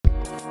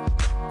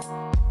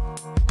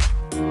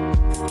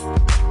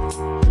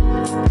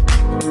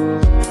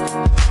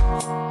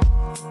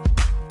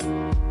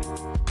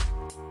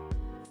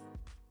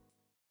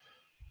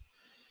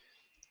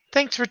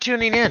thanks for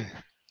tuning in.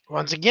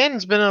 Once again,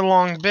 it's been a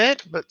long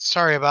bit, but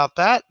sorry about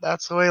that.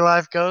 That's the way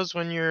life goes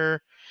when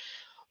you're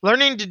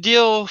learning to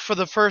deal for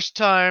the first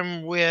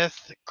time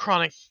with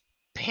chronic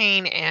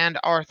pain and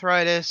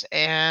arthritis,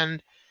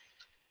 and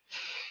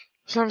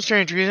for some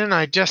strange reason,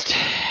 I just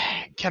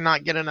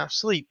cannot get enough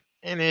sleep.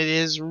 And it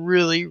is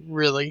really,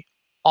 really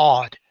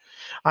odd.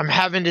 I'm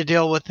having to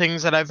deal with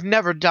things that I've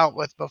never dealt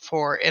with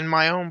before in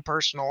my own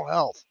personal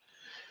health.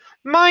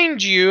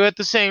 Mind you, at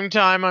the same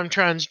time, I'm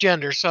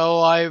transgender,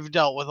 so I've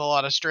dealt with a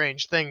lot of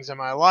strange things in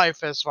my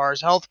life as far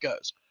as health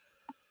goes.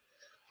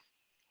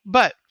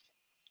 But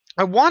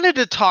I wanted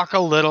to talk a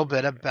little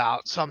bit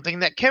about something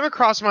that came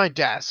across my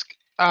desk.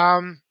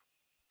 I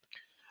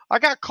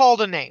got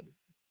called a name.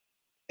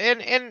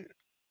 And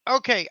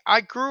okay,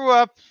 I grew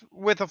up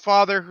with a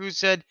father who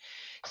said,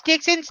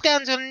 "Sticks and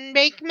stones will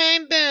make my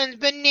bones,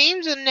 but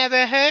names will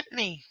never hurt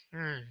me."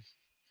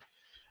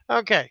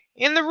 Okay,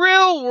 in the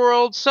real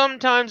world,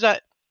 sometimes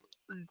that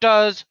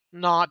does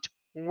not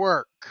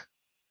work.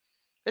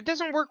 It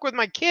doesn't work with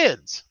my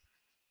kids.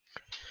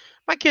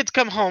 My kids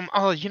come home,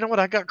 "Oh, you know what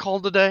I got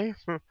called today?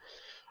 I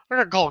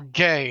got called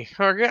gay,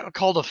 or I got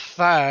called a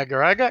fag,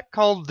 or I got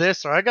called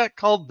this, or I got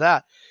called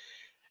that."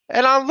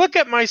 And I look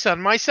at my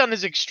son. My son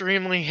is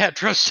extremely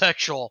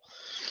heterosexual.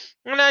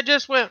 And I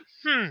just went,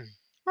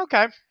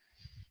 okay.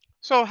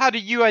 So how do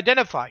you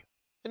identify?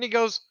 And he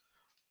goes,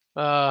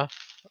 uh,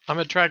 I'm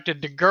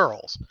attracted to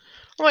girls.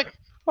 I'm like,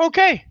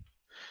 okay.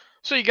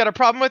 So you got a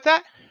problem with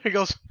that? He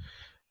goes,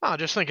 "Oh, I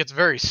just think it's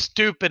very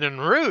stupid and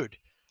rude."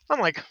 I'm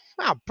like,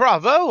 "Wow,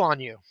 bravo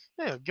on you.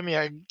 Yeah,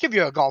 give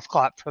you a golf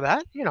clap for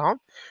that. I'm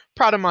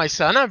proud of my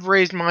son. I've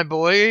raised my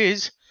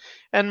boys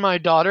and my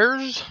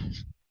daughters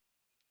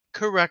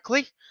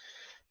correctly.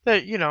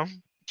 That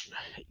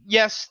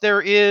yes,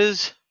 there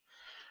is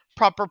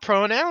proper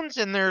pronouns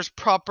and there's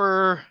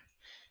proper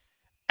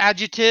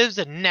adjectives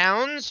and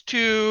nouns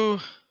to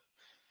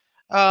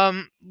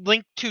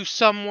link to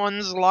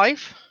someone's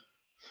life,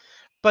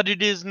 but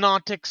it is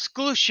not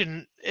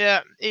exclusion.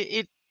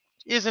 It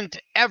isn't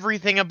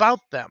everything about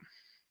them.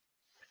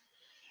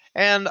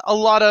 And a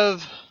lot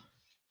of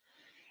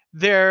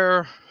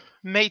their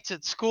mates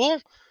at school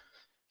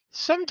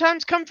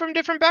sometimes come from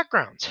different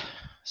backgrounds.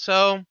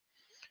 So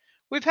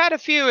we've had a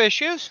few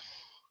issues,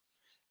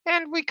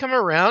 and we come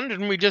around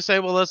and we just say,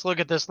 well, let's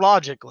look at this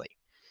logically.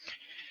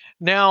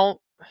 Now,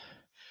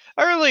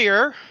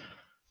 earlier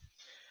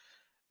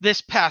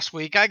this past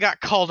week, I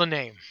got called a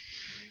name.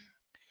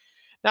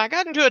 Now, I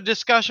got into a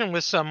discussion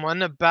with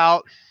someone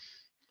about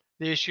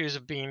the issues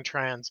of being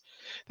trans.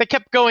 They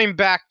kept going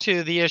back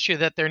to the issue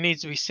that there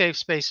needs to be safe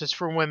spaces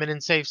for women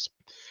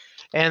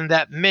and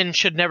that men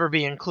should never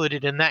be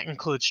included, and that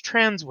includes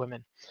trans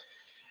women.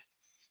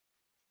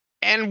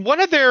 And one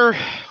of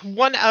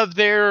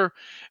their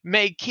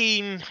main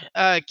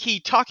key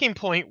talking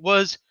point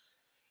was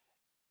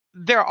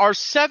there are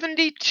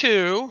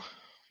 72.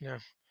 No,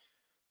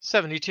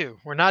 72.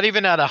 We're not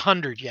even at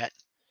 100 yet.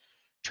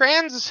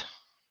 Trans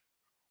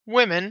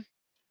women,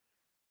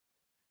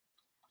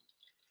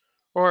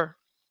 or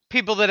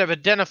people that have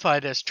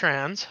identified as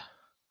trans,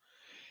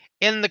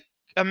 in the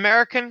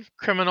American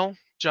criminal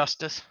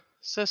justice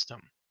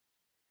system.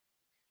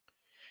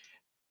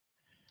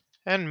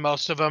 And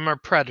most of them are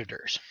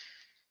predators.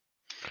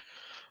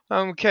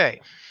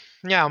 Okay.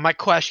 Now, my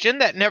question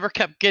that never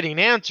kept getting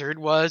answered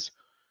was,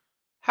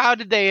 how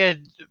did they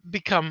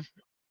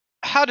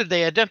how did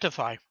they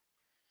identify?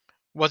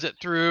 Was it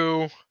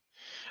through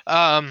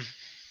um,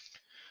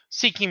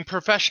 seeking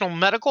professional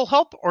medical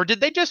help, or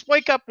did they just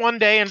wake up one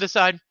day and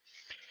decide,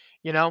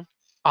 you know,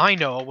 I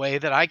know a way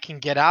that I can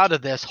get out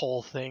of this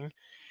whole thing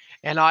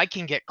and I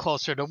can get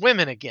closer to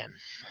women again?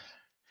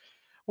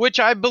 Which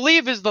I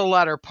believe is the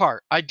latter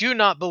part. I do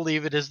not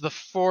believe it is the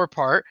fore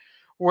part,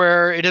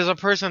 where it is a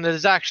person that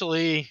has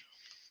actually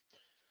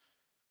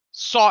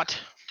sought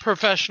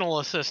professional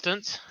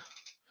assistance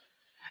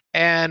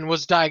and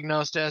was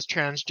diagnosed as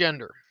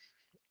transgender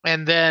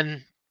and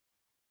then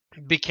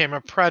became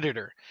a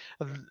predator.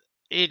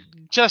 It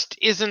just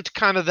isn't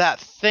kind of that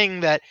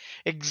thing that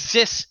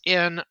exists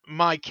in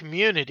my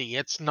community.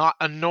 It's not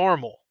a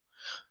normal.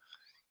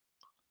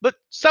 But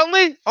it's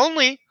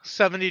only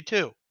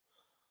 72.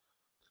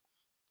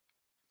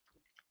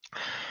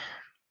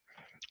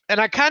 And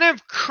I kind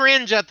of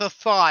cringe at the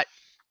thought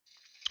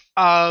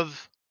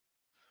of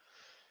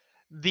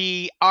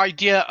the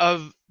idea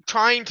of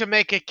trying to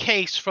make a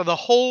case for the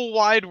whole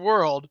wide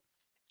world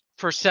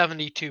for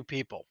 72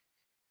 people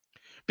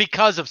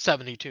because of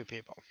 72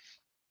 people.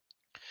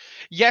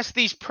 Yes,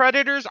 these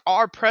predators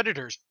are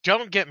predators.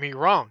 Don't get me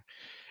wrong.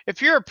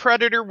 If you're a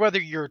predator, whether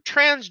you're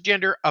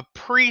transgender, a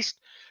priest,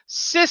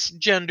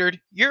 cisgendered,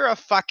 you're a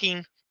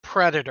fucking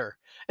predator.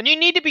 And you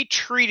need to be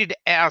treated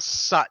as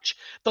such.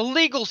 The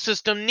legal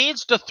system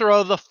needs to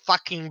throw the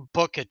fucking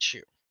book at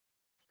you.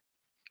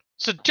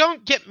 So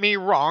don't get me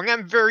wrong,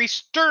 I'm very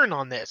stern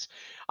on this.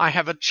 I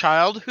have a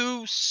child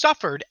who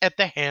suffered at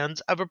the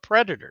hands of a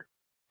predator.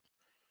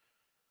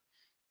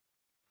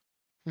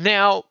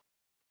 Now,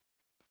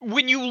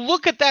 when you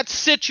look at that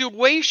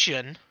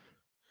situation,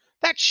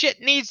 That shit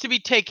needs to be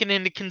taken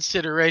into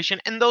consideration,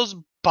 and those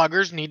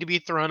buggers need to be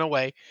thrown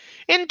away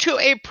into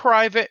a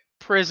private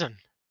prison,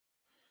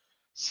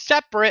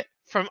 separate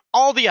from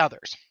all the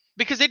others,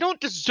 because they don't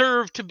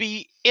deserve to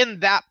be in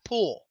that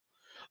pool.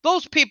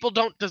 Those people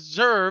don't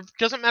deserve,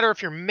 doesn't matter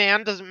if you're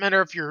man, doesn't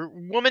matter if you're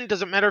woman,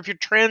 doesn't matter if you're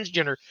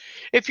transgender.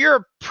 If you're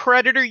a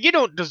predator, you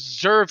don't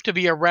deserve to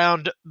be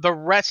around the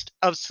rest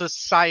of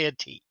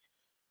society.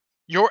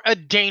 You're a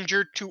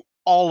danger to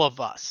all of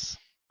us.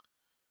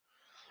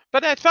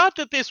 But I thought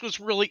that this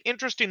was really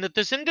interesting that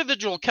this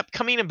individual kept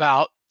coming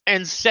about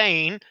and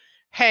saying,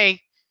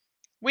 hey,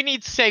 we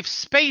need safe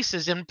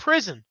spaces in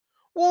prison.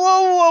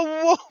 Whoa,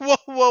 whoa, whoa, whoa,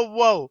 whoa,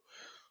 whoa.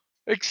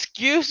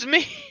 Excuse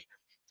me?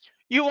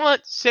 You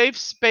want safe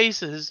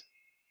spaces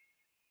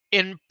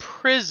in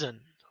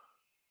prison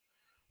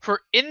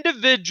for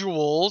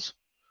individuals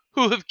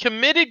who have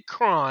committed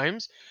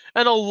crimes,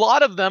 and a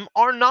lot of them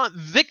are not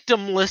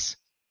victimless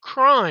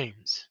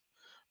crimes.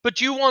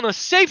 But you want a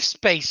safe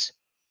space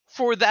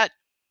for that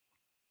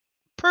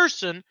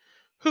person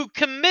who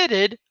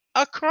committed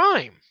a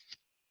crime.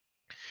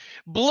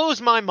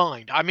 Blows my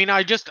mind. I mean,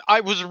 I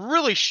was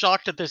really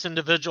shocked that this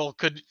individual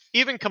could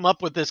even come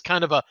up with this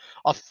kind of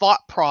a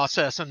thought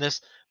process and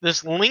this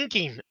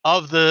linking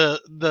of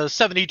the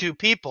 72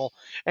 people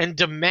and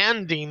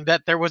demanding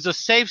that there was a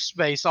safe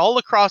space all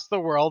across the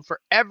world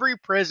for every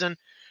prison,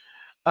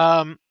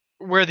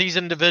 where these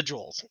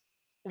individuals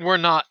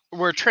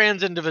where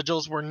trans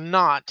individuals were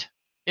not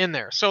in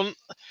there. So,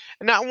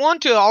 and I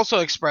want to also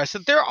express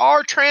that there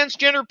are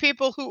transgender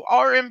people who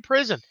are in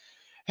prison.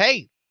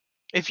 Hey,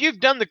 if you've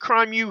done the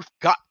crime, you've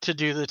got to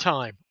do the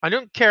time. I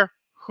don't care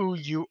who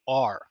you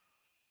are.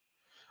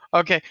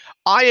 Okay,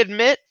 I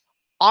admit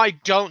I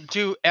don't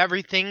do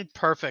everything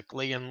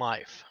perfectly in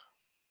life.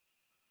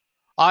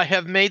 I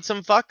have made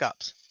some fuck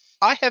ups.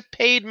 I have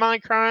paid my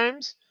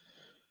crimes,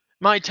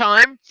 my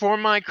time for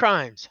my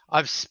crimes.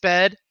 I've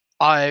sped,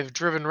 I've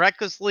driven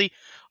recklessly,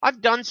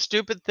 I've done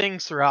stupid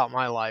things throughout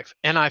my life,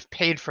 and I've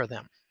paid for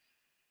them.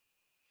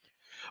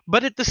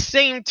 But at the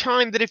same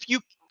time, that if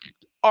you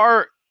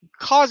are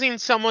causing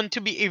someone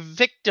to be a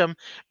victim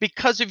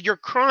because of your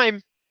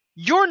crime,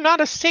 you're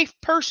not a safe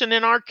person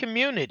in our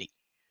community.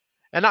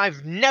 And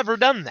I've never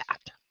done that.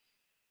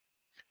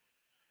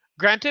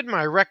 Granted,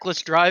 my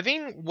reckless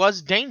driving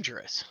was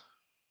dangerous.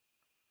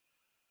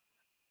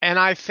 And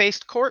I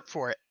faced court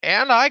for it.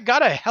 And I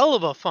got a hell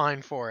of a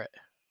fine for it.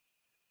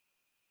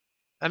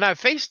 And I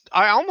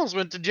almost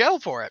went to jail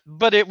for it.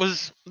 But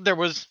there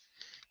was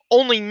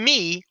only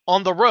me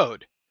on the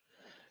road.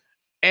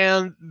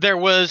 And there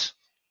was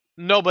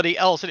nobody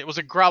else. And it was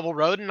a gravel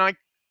road. And I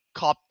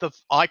copped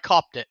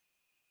it.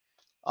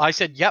 I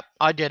said, yep,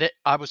 I did it.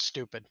 I was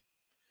stupid.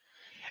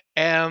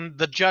 And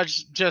the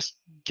judge just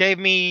gave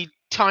me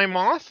time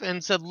off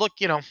and said, look,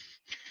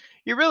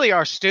 you really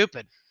are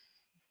stupid.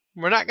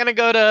 We're not going to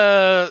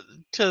go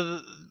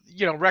to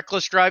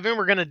reckless driving.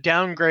 We're going to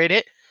downgrade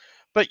it.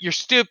 But you're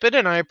stupid,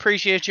 and I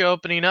appreciate you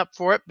opening up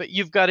for it, but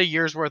you've got a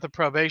year's worth of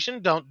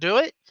probation. Don't do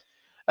it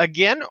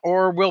again,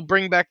 or we'll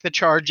bring back the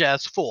charge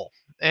as full.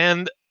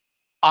 And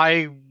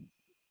I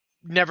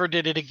never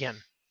did it again.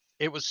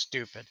 It was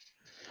stupid.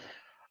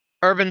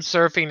 Urban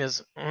surfing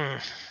is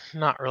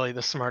not really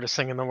the smartest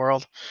thing in the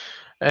world.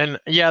 And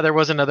yeah, there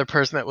was another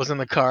person that was in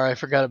the car. I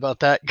forgot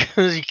about that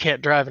because you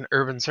can't drive and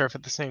urban surf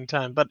at the same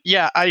time. But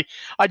yeah, I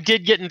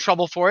did get in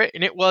trouble for it,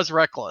 and it was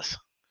reckless.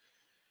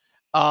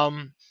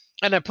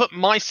 And I put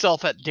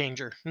myself at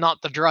danger,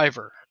 not the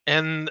driver.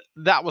 And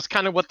that was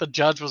kind of what the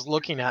judge was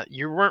looking at.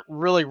 You weren't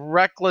really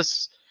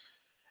reckless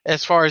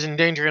as far as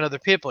endangering other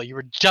people. You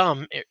were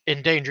dumb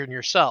endangering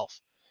yourself.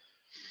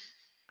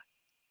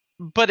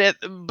 But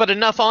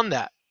enough on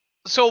that.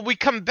 So we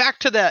come back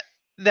to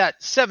that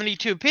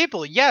 72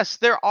 people. Yes,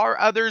 there are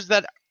others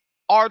that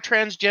are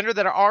transgender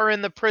that are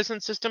in the prison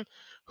system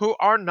who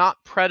are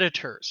not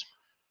predators.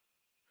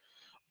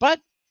 But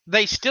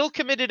they still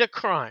committed a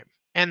crime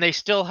and they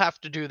still have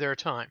to do their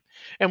time.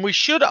 And we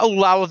should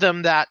allow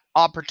them that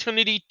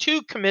opportunity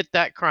to commit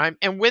that crime.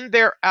 And when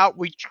they're out,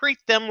 we treat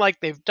them like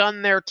they've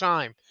done their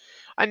time.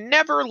 I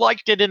never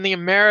liked it in the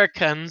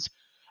Americans,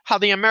 how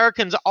the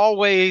Americans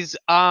always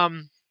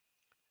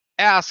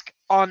ask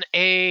on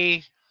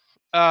a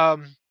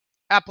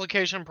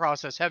application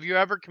process, have you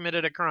ever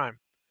committed a crime?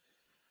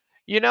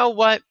 You know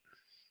what?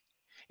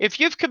 If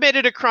you've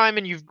committed a crime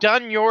and you've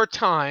done your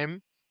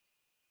time,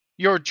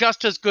 you're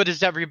just as good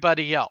as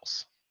everybody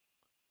else.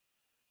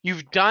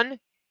 You've done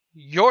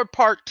your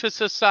part to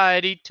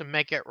society to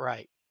make it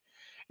right.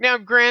 Now,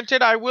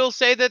 granted, I will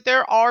say that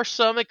there are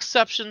some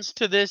exceptions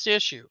to this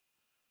issue.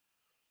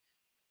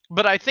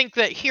 But I think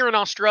that here in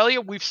Australia,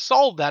 we've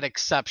solved that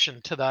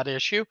exception to that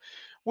issue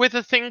with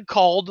a thing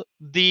called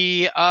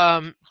the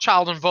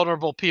Child and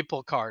Vulnerable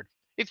People card.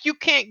 If you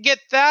can't get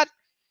that,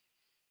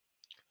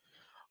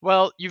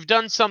 well, you've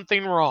done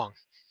something wrong.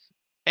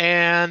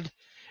 And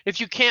if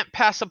you can't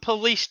pass a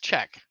police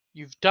check,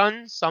 you've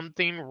done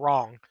something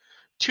wrong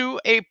to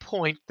a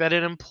point that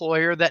an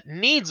employer that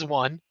needs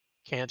one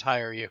can't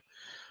hire you.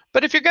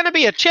 But if you're going to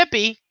be a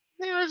chippy,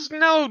 There's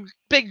no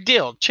big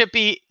deal.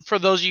 Chippy, for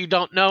those of you who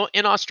don't know,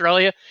 in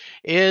Australia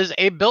is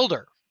a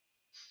builder.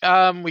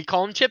 We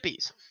call them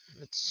chippies.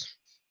 It's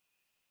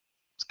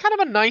it's kind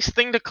of a nice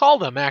thing to call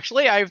them,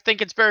 actually. I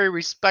think it's very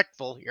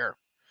respectful here.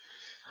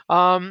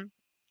 Um,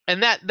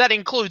 and that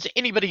includes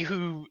anybody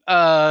who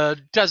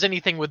does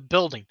anything with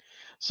building.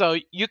 So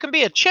you can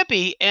be a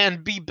chippy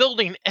and be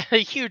building a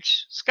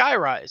huge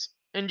skyrise,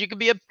 and you can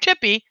be a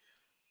chippy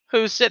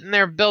who's sitting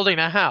there building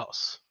a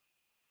house.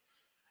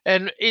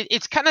 And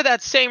it's kind of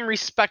that same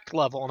respect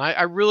level, and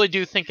I really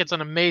do think it's an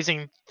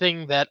amazing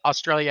thing that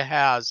Australia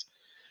has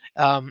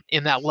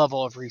in that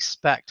level of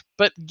respect.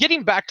 But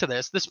getting back to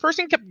this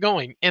person kept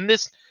going, and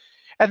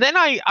then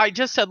I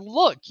just said,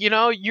 look,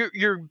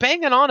 you're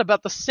banging on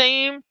about the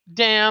same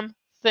damn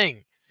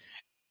thing.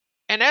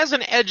 And as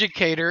an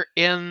educator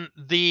in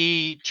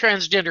the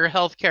transgender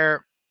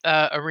healthcare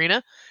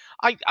arena,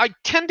 I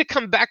tend to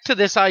come back to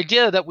this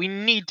idea that we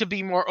need to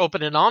be more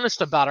open and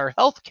honest about our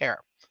healthcare.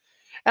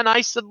 And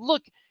I said,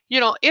 look,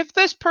 if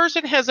this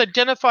person has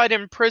identified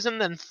in prison,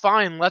 then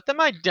fine, let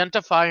them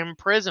identify in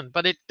prison,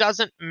 but it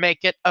doesn't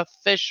make it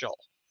official.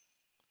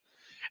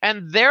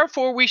 And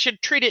therefore we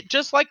should treat it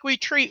just like we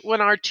treat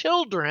when our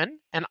children,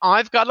 and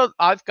I've got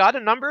a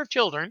number of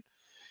children,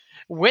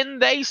 when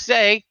they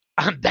say,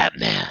 I'm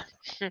Batman,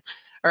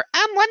 or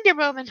I'm Wonder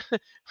Woman,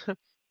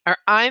 or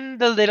I'm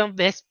the little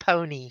Miss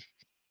Pony,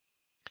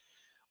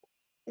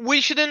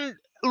 we shouldn't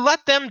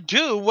let them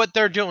do what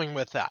they're doing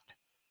with that.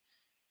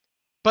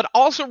 But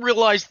also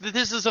realize that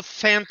this is a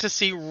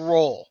fantasy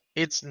role.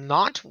 It's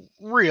not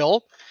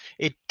real.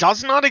 It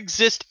does not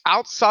exist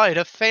outside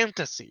of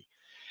fantasy.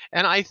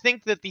 And I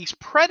think that these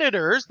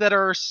predators that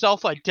are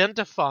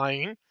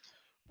self-identifying,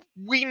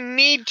 we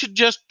need to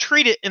just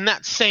treat it in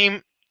that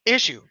same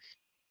issue.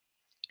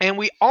 And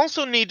we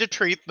also need to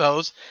treat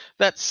those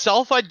that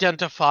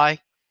self-identify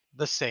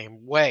the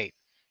same way.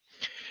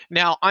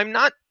 Now, I'm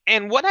not,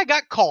 and what I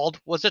got called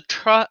was a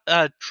truscum,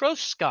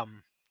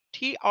 Truscum.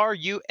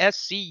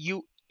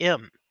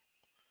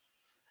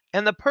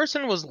 And the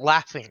person was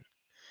laughing.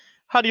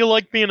 How do you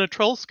like being a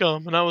troll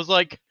scum? And I was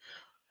like,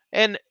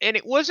 and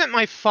it wasn't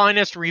my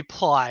finest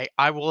reply.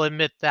 I will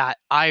admit that.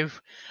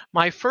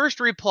 My first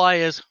reply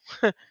is,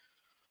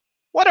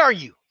 what are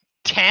you,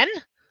 10?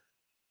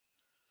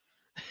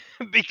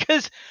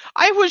 Because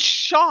I was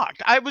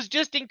shocked. I was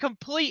just in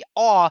complete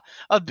awe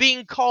of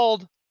being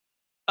called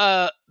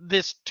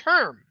this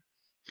term.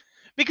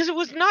 Because it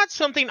was not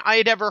something I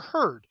had ever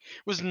heard.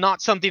 It was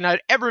not something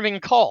I'd ever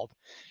been called.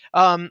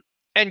 Um,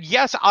 and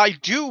yes, I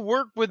do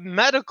work with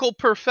medical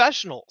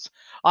professionals.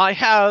 I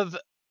have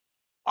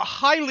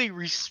highly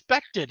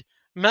respected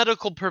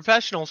medical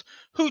professionals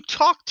who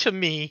talk to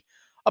me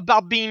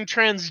about being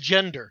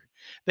transgender.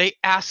 They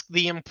ask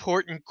the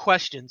important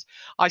questions.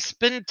 I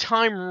spend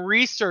time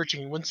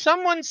researching. When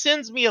someone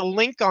sends me a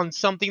link on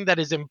something that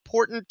is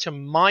important to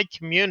my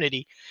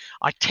community,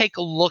 I take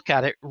a look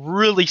at it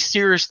really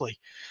seriously.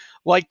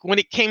 Like when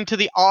it came to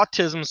the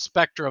autism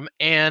spectrum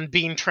and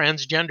being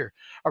transgender,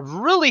 I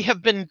really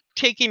have been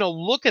taking a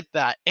look at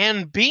that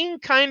and being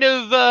kind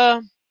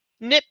of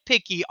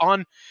nitpicky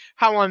on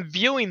how I'm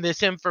viewing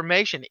this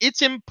information.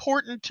 It's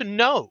important to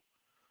know.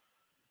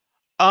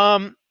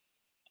 Um,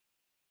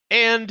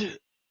 and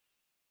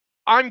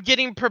I'm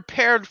getting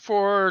prepared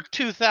for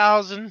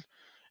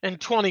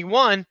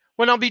 2021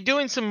 when I'll be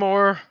doing some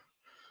more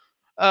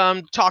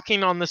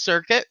talking on the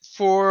circuit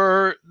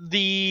for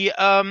the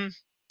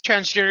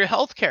transgender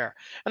healthcare.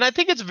 And I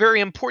think it's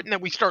very important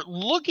that we start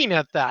looking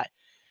at that.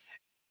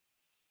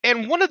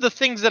 And one of the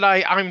things that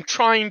I'm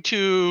trying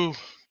to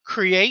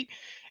create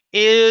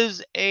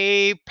is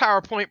a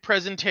PowerPoint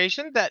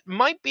presentation that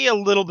might be a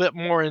little bit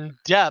more in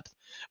depth,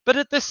 but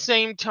at the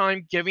same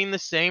time giving the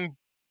same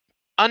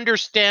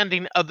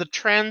understanding of the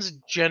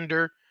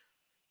transgender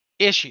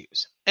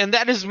issues. And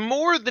that is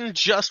more than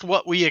just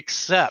what we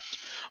accept,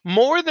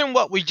 more than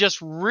what we just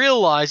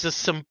realize is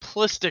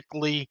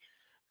simplistically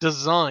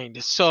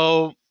designed.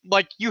 So,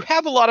 like, you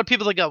have a lot of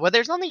people that go, well,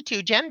 there's only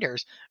two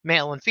genders,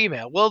 male and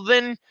female. Well,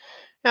 then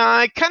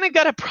I kind of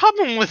got a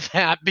problem with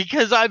that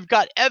because I've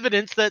got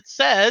evidence that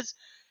says,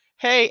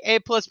 hey, A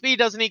plus B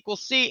doesn't equal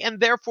C, and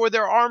therefore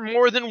there are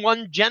more than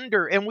one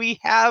gender. And we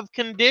have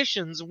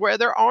conditions where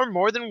there are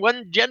more than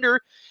one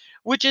gender,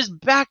 which is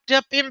backed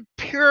up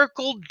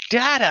empirical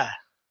data.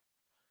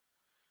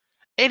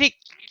 And it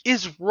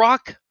is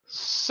rock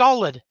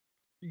solid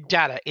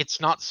data.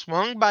 It's not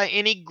swung by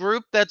any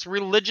group that's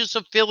religious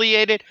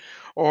affiliated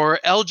or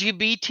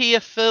LGBT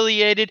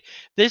affiliated.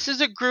 This is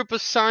a group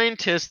of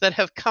scientists that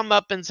have come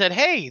up and said,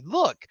 hey,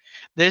 look,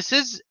 this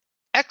is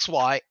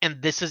XY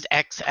and this is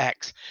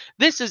XX.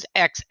 This is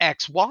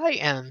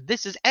XXY and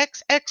this is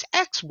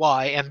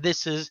XXXY and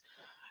this is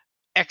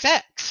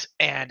XX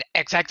and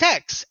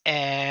XXX.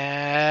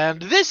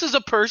 And this is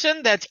a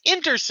person that's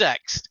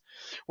intersexed,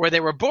 where they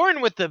were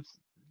born with the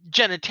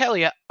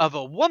genitalia of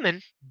a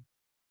woman,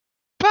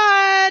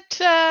 but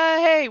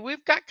hey,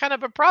 we've got kind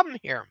of a problem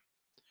here.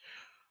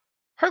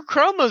 Her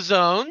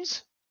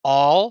chromosomes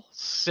all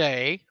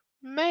say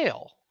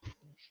male.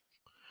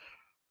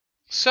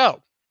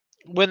 So,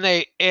 when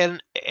they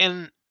and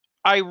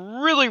I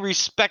really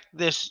respect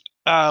this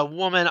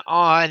woman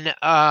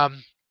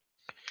on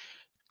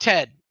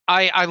TED.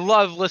 I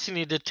love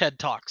listening to TED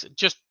Talks.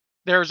 Just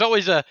there's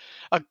always a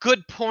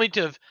good point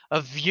of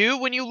view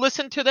when you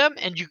listen to them,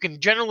 and you can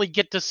generally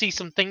get to see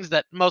some things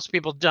that most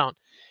people don't.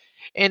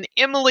 And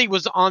Emily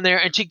was on there,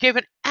 and she gave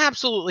an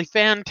absolutely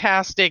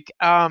fantastic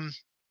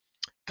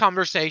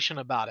conversation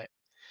about it.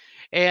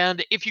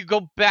 And if you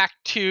go back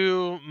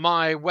to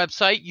my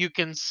website, you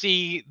can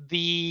see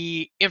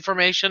the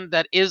information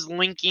that is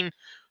linking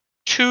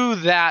to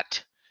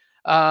that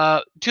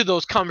to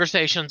those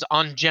conversations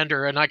on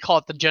gender, and I call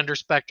it the gender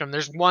spectrum.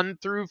 There's 1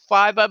 through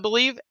 5, I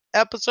believe,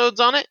 episodes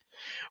on it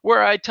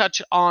where I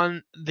touch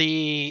on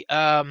the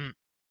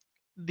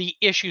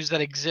issues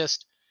that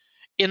exist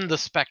in the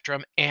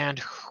spectrum,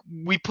 and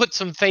we put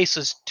some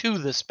faces to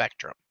the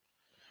spectrum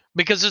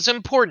because it's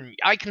important.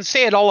 I can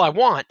say it all I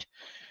want,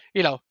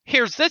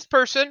 here's this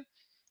person,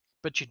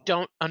 but you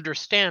don't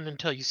understand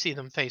until you see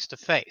them face to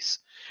face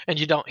and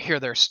you don't hear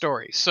their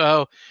story.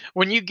 So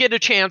when you get a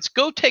chance,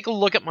 go take a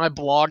look at my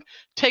blog,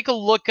 take a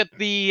look at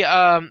the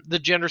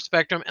gender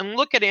spectrum, and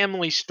look at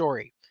Emily's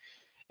story.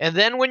 And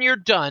then when you're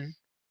done,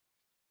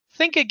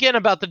 think again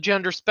about the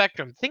gender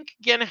spectrum. Think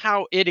again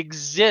how it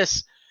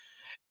exists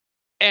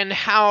and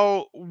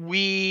how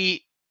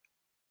we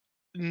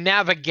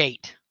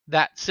navigate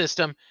that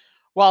system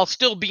while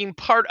still being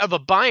part of a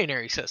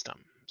binary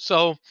system.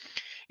 So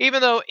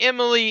even though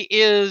Emily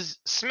is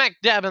smack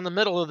dab in the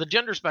middle of the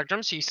gender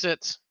spectrum,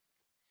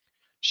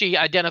 she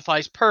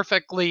identifies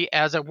perfectly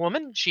as a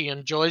woman. She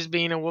enjoys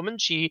being a woman.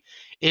 She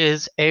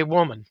is a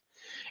woman.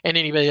 And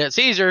anybody that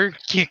sees her,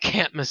 you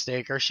can't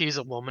mistake her. She's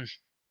a woman.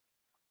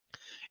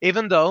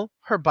 Even though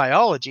her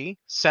biology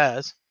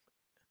says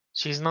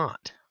she's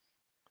not.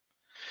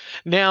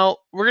 Now,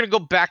 we're going to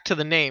go back to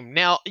the name.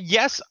 Now,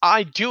 yes,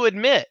 I do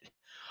admit,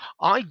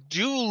 I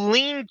do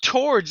lean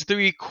towards the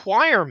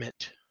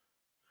requirement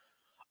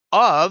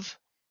of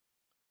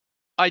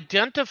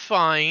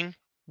identifying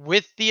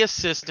with the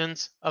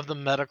assistance of the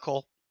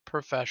medical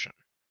profession.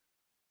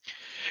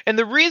 And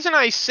the reason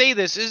I say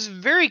this is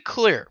very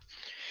clear.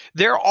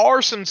 There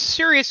are some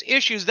serious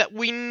issues that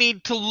we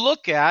need to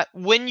look at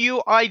when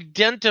you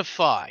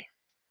identify.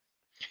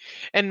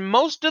 And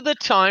most of the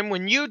time,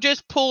 when you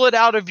just pull it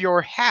out of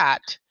your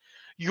hat,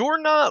 you're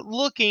not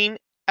looking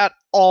at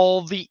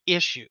all the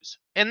issues.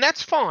 And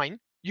that's fine.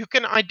 You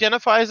can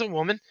identify as a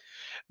woman.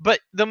 But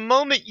the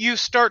moment you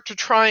start to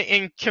try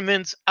and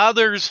convince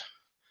others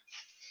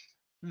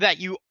that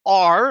you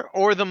are,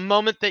 or the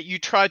moment that you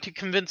try to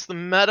convince the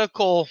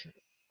medical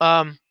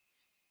um,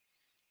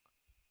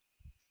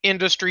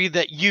 industry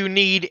that you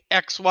need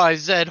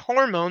XYZ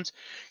hormones,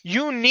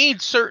 you need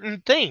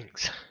certain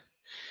things.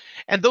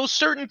 And those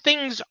certain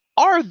things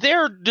are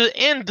there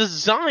and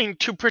designed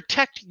to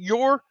protect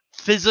your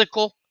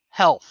physical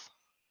health.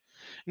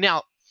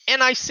 Now,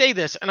 and I say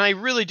this, and I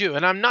really do,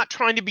 and I'm not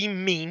trying to be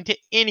mean to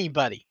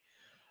anybody.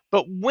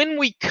 But when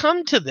we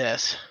come to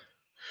this,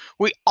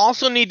 we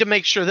also need to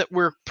make sure that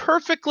we're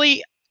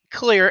perfectly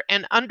clear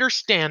and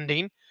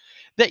understanding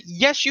that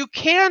yes, you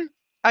can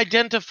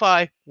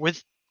identify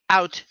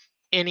without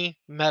any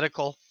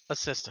medical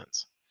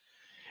assistance.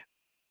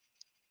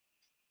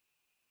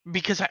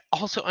 Because I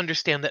also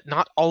understand that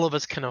not all of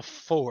us can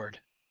afford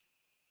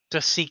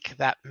to seek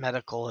that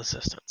medical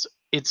assistance.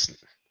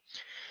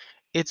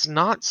 It's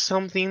not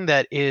something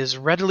that is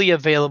readily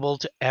available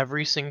to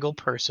every single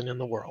person in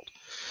the world.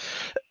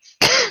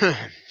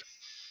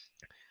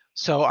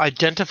 So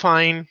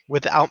identifying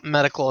without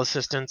medical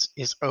assistance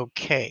is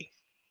okay.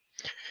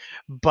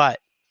 But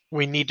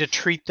we need to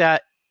treat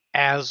that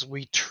as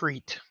we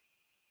treat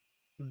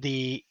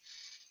the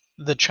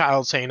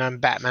child saying I'm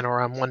Batman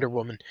or I'm Wonder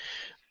Woman.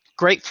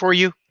 Great for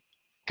you.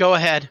 Go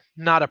ahead.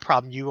 Not a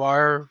problem. You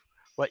are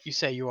what you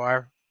say you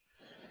are.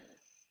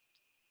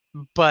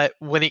 But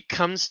when it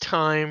comes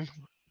time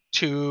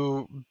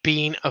to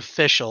being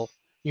official,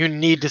 you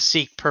need to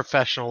seek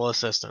professional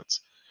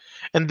assistance.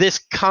 And this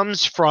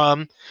comes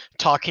from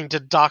talking to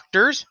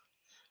doctors,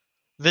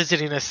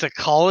 visiting a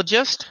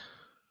psychologist,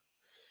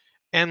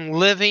 and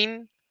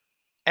living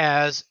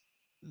as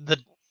the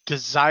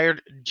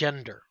desired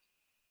gender.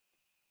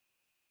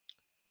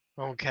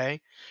 Okay?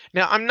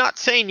 Now, I'm not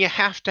saying you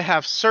have to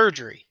have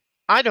surgery.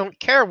 I don't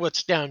care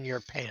what's down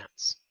your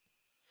pants.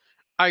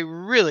 I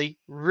really,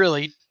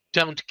 really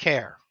don't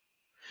care.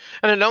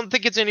 And I don't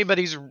think it's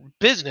anybody's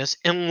business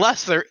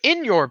unless they're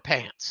in your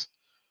pants.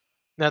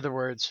 In other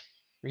words,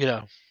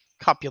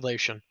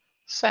 copulation,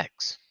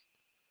 sex,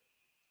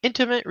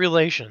 intimate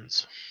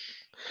relations.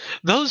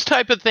 Those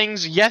type of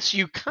things, yes,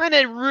 you kind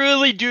of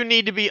really do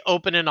need to be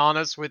open and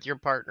honest with your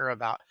partner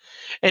about.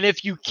 And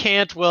if you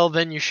can't, well,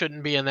 then you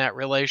shouldn't be in that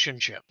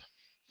relationship.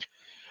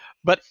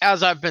 But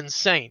as I've been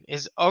saying,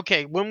 is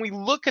okay, when we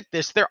look at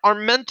this, there are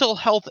mental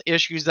health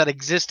issues that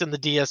exist in the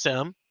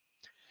DSM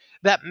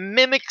that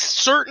mimic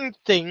certain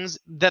things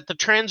that the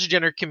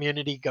transgender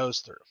community goes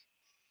through.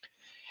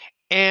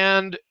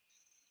 And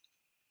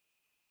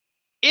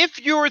if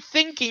you're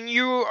thinking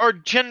you are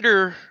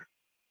gender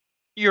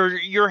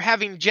you're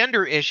having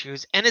gender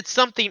issues and it's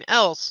something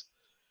else,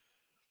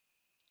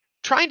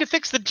 trying to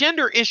fix the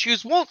gender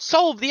issues won't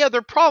solve the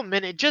other problem,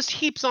 and it just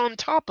heaps on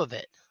top of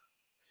it.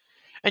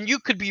 And you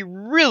could be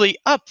really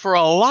up for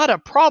a lot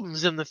of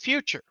problems in the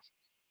future.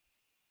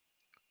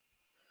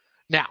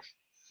 Now,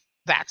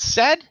 that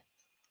said,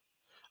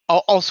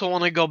 I'll also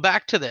want to go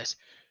back to this,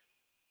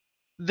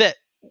 that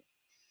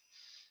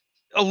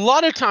a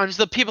lot of times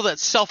the people that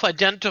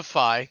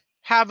self-identify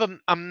have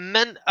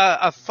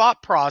a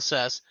thought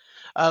process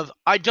of,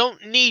 I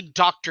don't need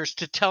doctors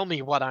to tell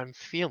me what I'm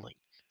feeling.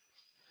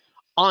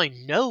 I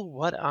know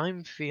what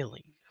I'm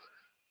feeling.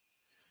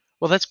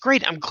 Well, that's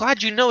great. I'm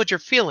glad you know what you're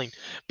feeling,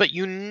 but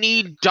you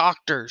need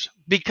doctors,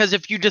 because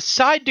if you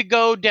decide to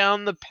go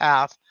down the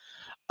path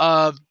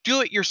of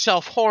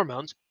do-it-yourself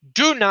hormones,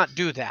 do not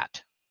do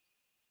that.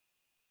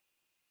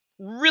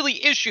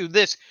 Really issue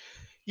this.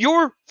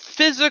 Your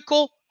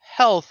physical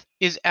health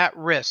is at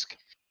risk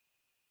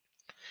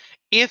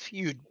if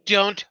you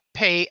don't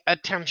pay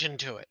attention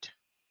to it.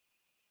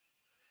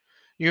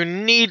 You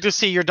need to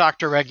see your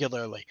doctor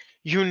regularly.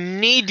 You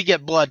need to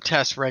get blood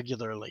tests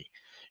regularly.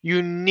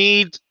 You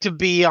need to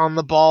be on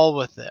the ball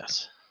with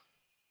this.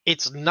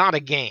 It's not a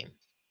game.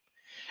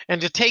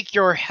 And to take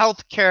your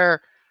health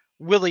care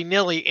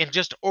willy-nilly and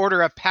just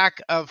order a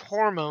pack of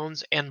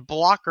hormones and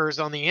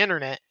blockers on the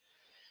internet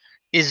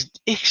is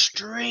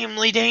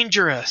extremely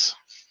dangerous.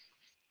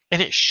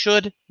 And it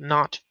should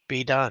not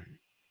be done.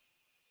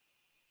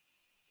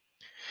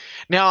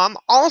 Now, I'm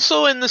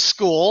also in the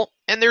school,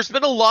 and there's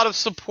been a lot of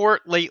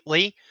support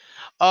lately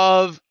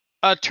of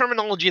a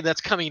terminology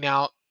that's coming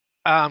out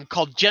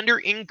called gender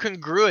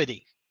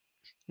incongruity.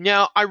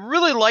 Now, I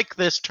really like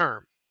this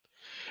term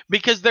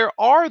because there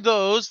are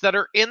those that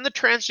are in the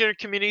transgender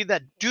community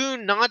that do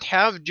not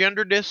have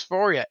gender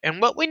dysphoria.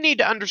 And what we need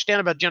to understand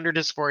about gender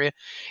dysphoria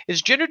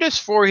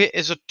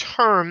is a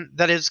term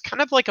that is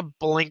kind of like a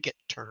blanket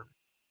term.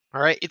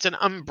 All right, it's an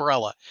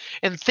umbrella,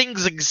 and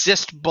things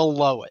exist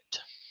below it.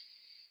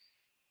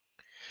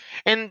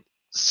 And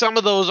some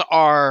of those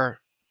are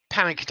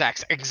panic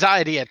attacks,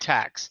 anxiety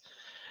attacks,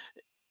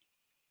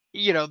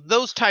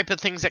 those type of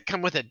things that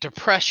come with it,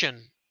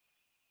 depression.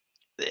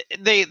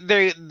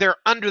 They're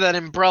under that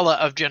umbrella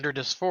of gender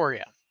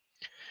dysphoria.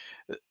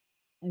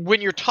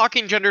 When you're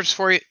talking gender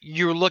dysphoria,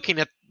 you're looking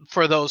at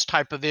for those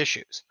type of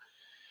issues.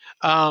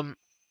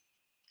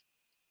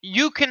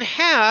 You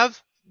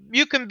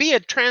can be a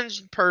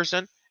trans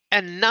person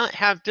and not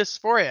have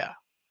dysphoria.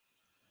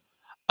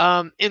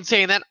 In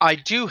saying that, I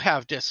do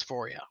have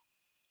dysphoria.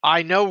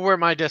 I know where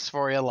my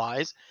dysphoria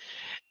lies,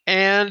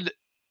 and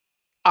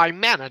I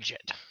manage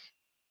it.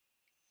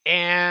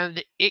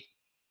 And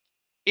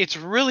it's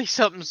really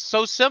something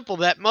so simple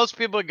that most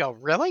people would go,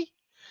 really?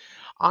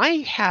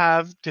 I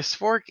have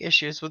dysphoric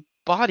issues with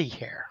body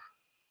hair.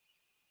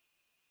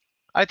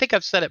 I think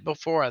I've said it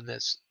before on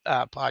this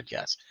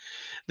podcast,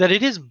 that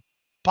it is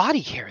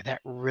body hair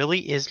that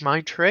really is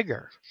my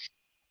trigger.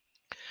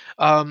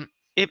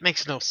 It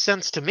makes no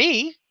sense to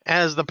me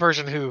as the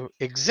person who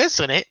exists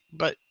in it,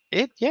 but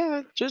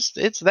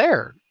it's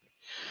there.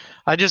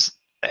 I just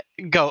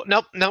go,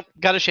 nope,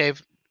 gotta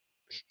shave.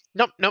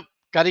 Nope,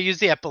 gotta use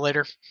the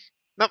epilator.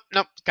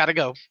 Nope, gotta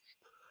go.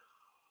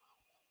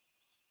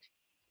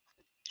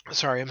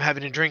 Sorry, I'm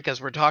having a drink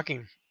as we're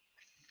talking.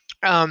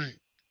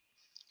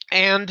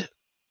 And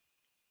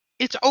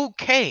it's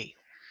okay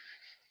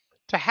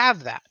to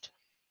have that.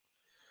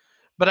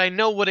 But I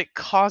know what it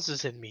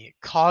causes in me. It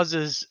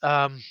causes,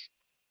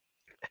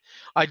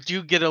 I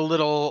do get a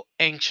little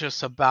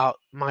anxious about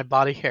my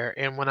body hair.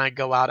 And when I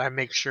go out, I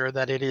make sure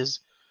that it is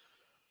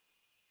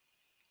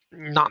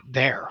not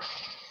there.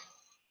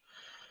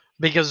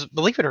 Because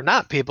believe it or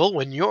not, people,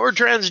 when you're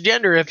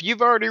transgender, if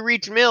you've already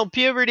reached male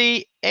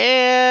puberty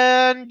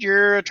and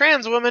you're a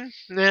trans woman,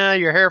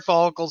 your hair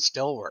follicles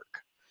still work.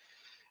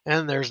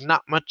 And there's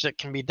not much that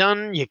can be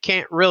done. You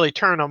can't really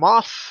turn them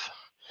off.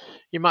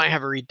 You might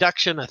have a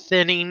reduction, a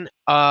thinning.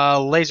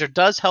 Laser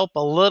does help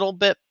a little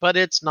bit, but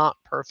it's not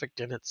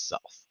perfect in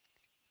itself.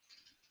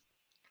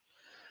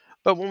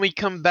 But when we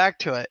come back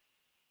to it,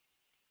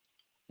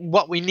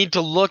 what we need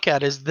to look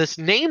at is this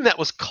name that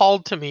was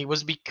called to me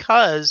was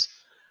because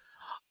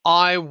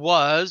I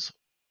was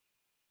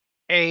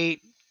I'm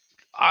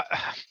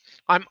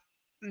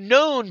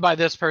known by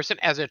this person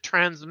as a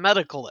trans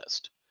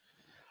medicalist.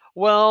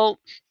 Well,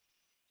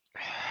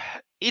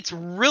 it's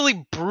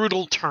really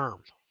brutal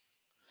term.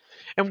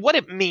 And what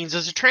it means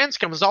is a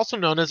transcom is also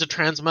known as a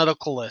trans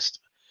medicalist.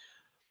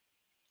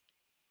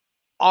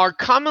 Are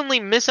commonly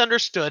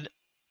misunderstood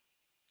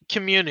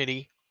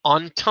community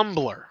on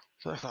Tumblr.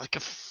 Like a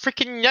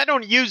freaking, I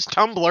don't use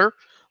Tumblr.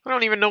 I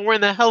don't even know where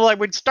in the hell I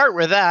would start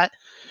with that.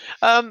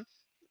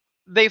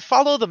 They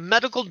follow the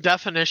medical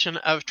definition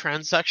of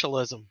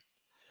transsexualism.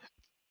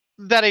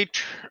 That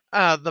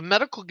the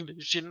medical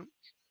condition,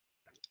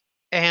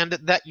 and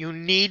that you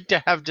need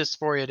to have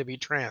dysphoria to be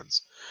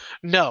trans.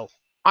 No,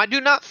 I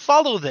do not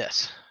follow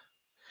this.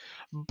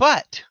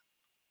 But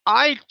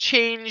I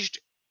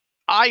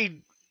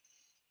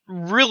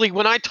really,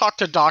 when I talk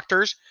to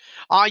doctors,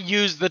 I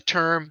use the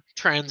term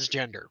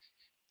transgender.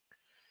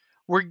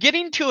 We're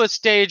getting to a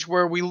stage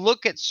where we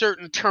look at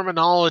certain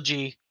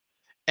terminology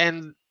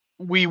and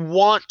we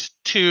want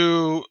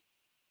to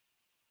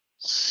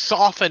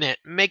soften it,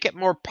 make it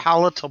more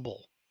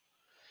palatable.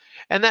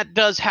 And that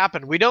does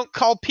happen. We don't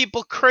call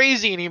people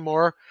crazy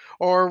anymore,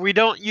 or we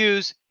don't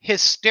use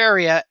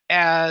hysteria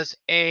as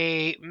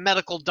a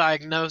medical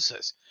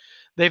diagnosis.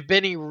 They've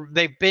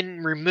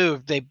been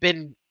removed. They've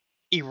been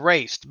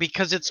erased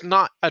because it's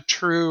not a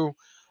true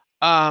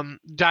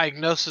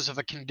diagnosis of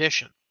a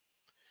condition.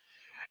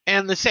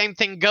 And the same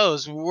thing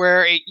goes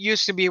where it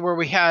used to be where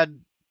we had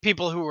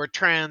people who were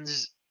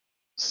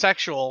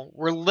transsexual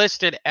were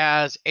listed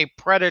as a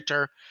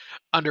predator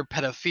under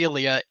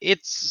pedophilia.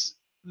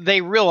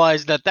 They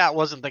realized that that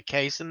wasn't the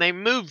case and they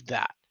moved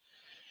that.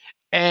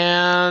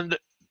 And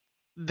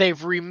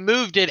they've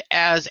removed it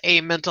as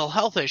a mental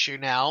health issue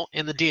now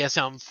in the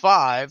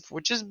DSM-5,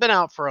 which has been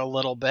out for a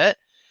little bit.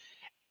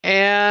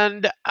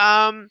 And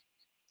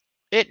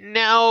it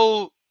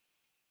now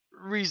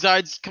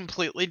resides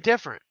completely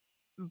different.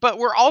 But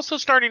we're also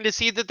starting to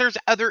see that there's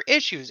other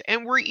issues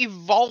and we're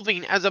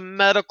evolving as a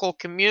medical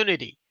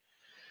community.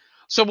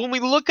 So when we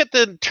look at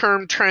the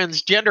term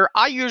transgender,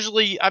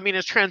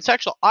 as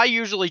transsexual, I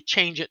usually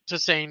change it to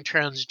saying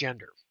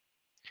transgender.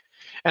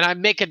 And I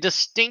make a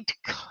distinct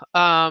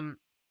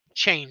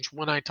change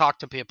when I talk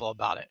to people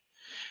about it.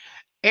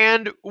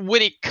 And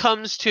when it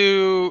comes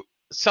to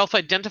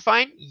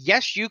self-identifying,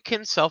 yes, you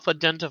can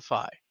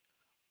self-identify.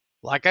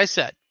 Like I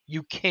said,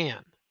 you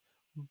can.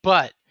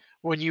 But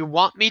when you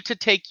want me to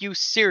take you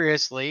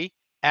seriously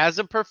as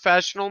a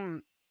professional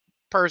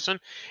person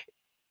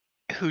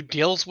who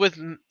deals with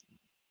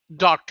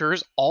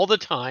doctors all the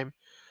time,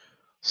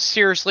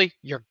 seriously,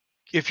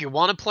 if you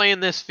want to play in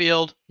this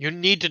field, you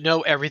need to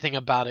know everything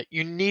about it.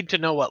 You need to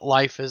know what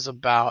life is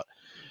about.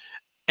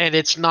 And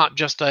it's not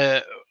just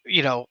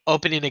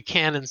opening a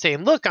can and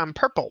saying, "Look, I'm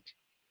purple."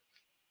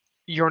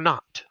 You're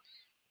not.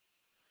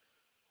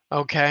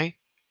 Okay?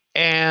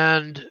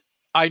 And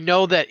I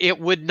know that it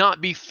would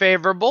not be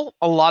favorable.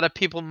 A lot of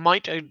people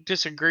might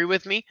disagree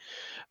with me,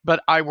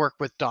 but I work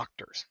with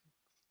doctors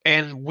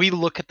and we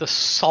look at the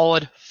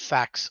solid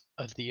facts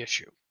of the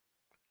issue.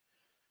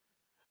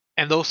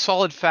 And those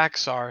solid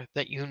facts are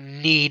that you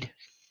need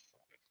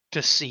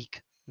to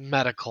seek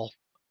medical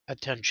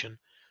attention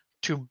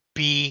to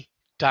be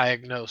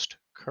diagnosed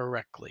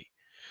correctly.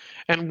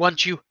 And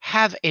once you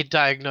have a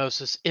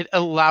diagnosis, it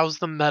allows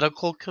the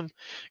medical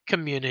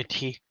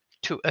community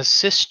to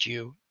assist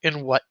you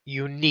in what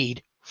you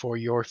need for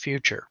your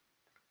future.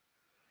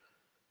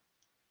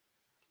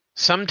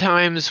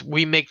 Sometimes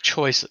we make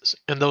choices,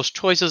 and those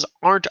choices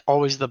aren't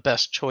always the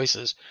best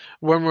choices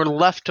when we're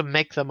left to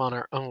make them on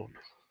our own.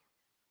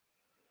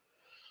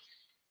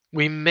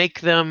 We make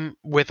them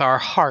with our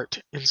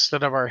heart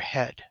instead of our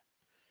head.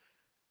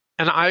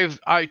 And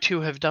I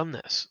too have done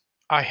this.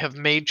 I have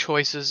made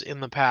choices in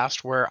the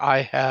past where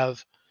I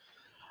have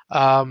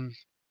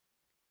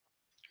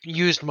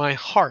used my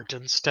heart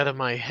instead of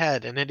my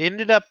head, and it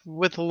ended up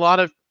with a lot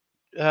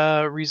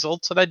of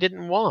results that I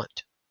didn't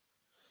want.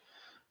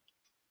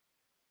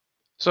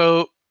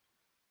 So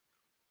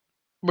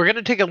we're going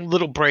to take a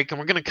little break and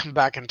we're going to come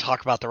back and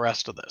talk about the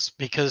rest of this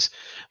because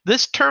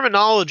this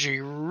terminology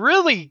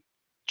really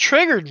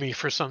triggered me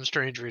for some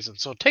strange reason.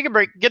 So take a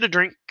break, get a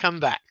drink, come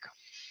back.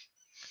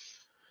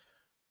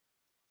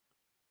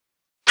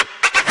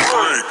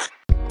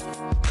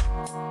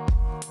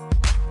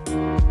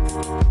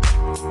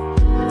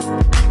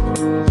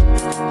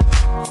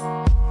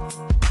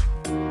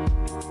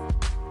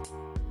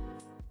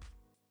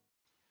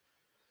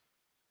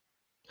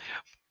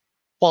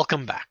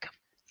 Welcome back.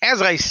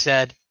 As I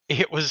said,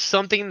 it was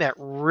something that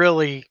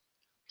really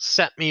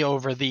set me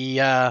over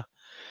the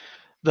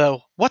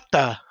what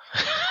the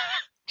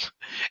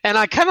and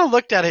I kind of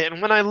looked at it,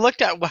 and when I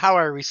looked at how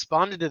I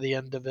responded to the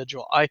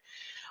individual,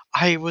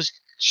 I was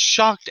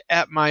shocked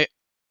at my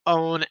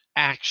own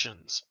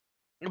actions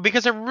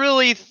because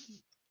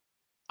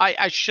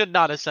I should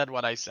not have said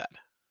what I said.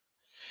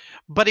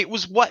 But it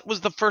was what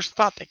was the first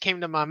thought that came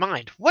to my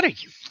mind. What are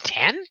you,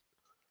 10?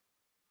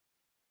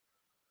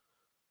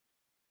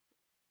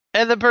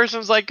 And the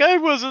person's like, I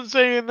wasn't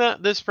saying that.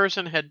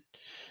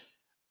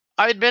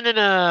 I'd been in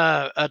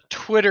a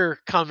Twitter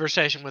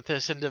conversation with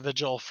this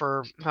individual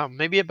for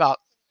maybe about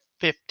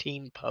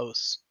 15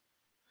 posts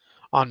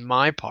on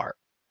my part.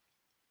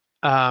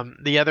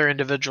 The other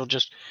individual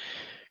just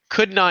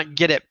could not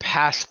get it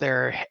past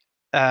their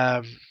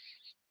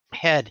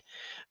head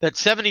that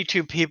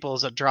 72 people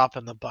is a drop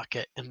in the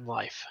bucket in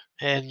life,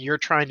 and you're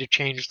trying to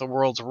change the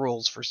world's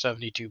rules for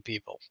 72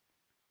 people.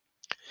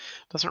 It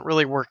doesn't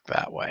really work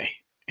that way.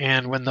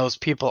 And when those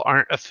people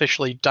aren't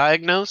officially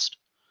diagnosed,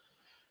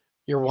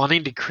 you're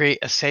wanting to create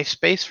a safe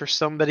space for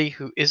somebody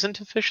who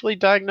isn't officially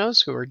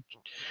diagnosed, who are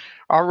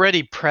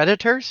already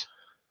predators.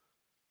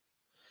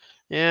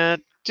 Yeah,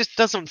 it just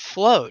doesn't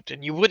float.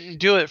 And you wouldn't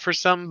do it for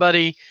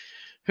somebody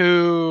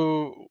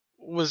who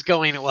was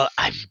going, well,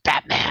 I'm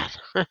Batman.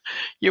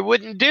 You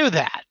wouldn't do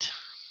that.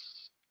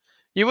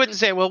 You wouldn't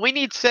say, well, we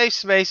need safe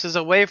spaces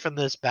away from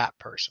this bat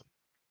person.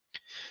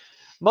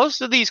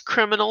 Most of these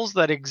criminals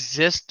that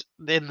exist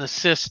in the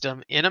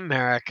system in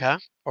America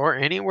or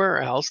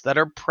anywhere else that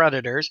are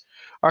predators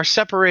are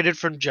separated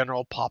from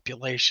general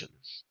population.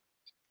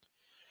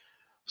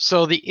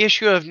 So the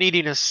issue of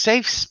needing a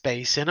safe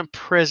space in a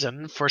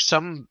prison for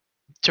some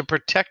to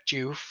protect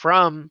you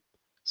from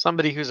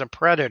somebody who's a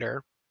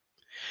predator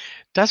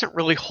doesn't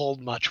really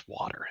hold much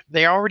water.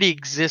 They already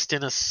exist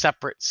in a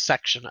separate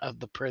section of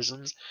the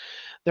prisons.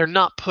 They're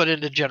not put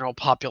into general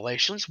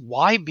populations.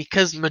 Why?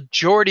 Because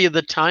majority of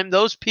the time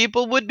those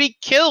people would be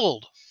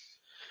killed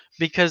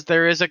because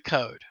there is a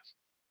code.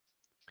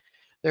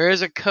 There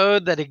is a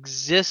code that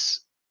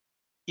exists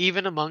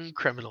even among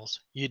criminals.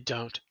 You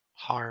don't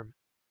harm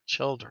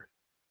children.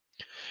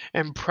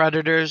 And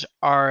predators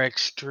are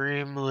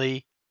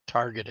extremely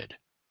targeted.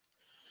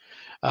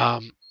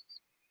 Um,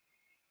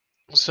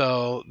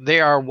 so they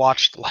are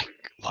watched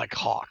like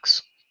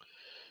hawks.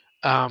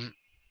 Um,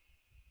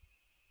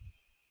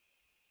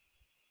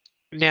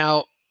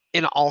 now,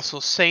 in also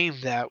saying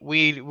that,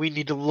 we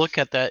need to look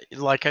at that.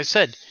 Like I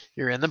said,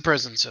 you're in the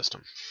prison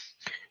system.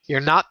 You're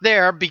not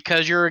there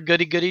because you're a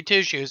goody goody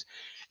two shoes,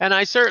 and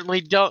I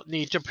certainly don't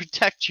need to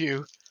protect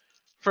you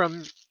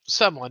from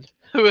someone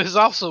who is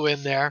also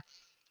in there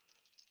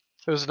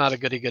who's not a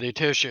goody goody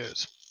two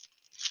shoes.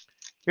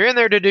 You're in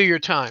there to do your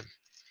time.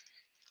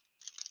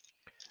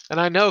 And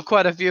I know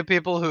quite a few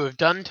people who have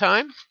done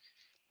time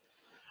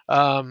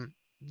um,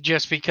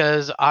 just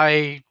because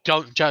I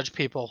don't judge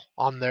people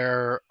on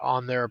their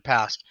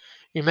past.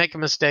 You make a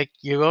mistake,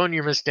 you own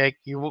your mistake,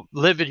 you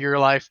live in your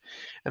life,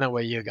 and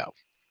away you go.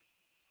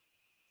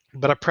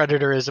 But a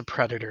predator is a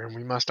predator, and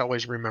we must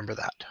always remember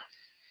that.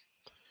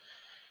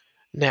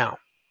 Now,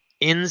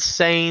 in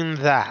saying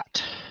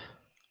that,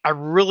 I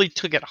really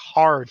took it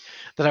hard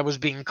that I was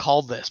being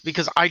called this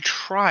because I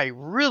try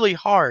really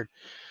hard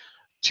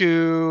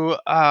to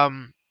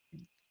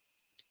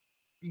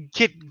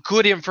get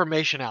good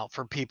information out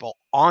for people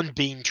on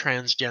being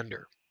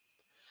transgender.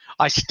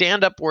 I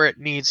stand up where it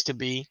needs to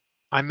be.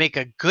 I make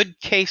a good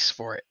case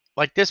for it.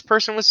 Like this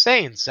person was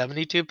saying,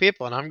 72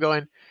 people. And I'm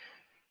going,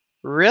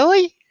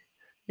 really?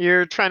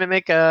 You're trying to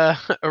make a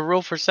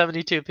rule for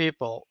 72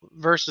 people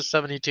versus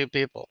 72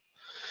 people.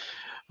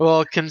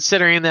 Well,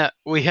 considering that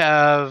we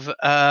have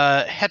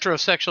so-called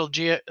heterosexual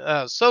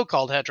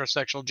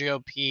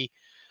GOP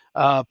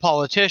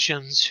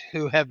politicians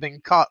who have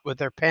been caught with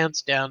their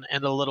pants down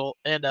and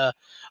a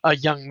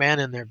young man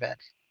in their bed.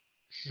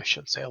 I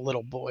shouldn't say a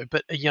little boy,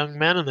 but a young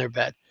man in their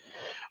bed.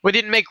 We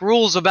didn't make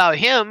rules about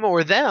him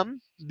or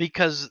them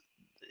because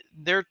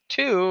they're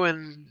two,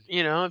 and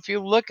if you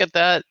look at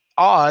that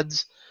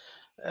odds,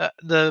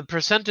 the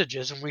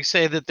percentages, and we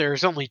say that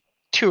there's only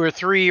two or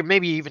three, or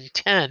maybe even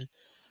 10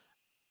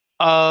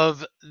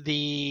 of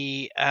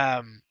the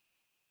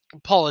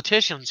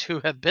politicians who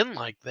have been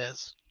like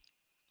this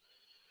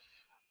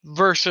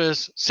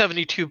versus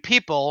 72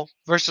 people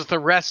versus the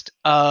rest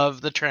of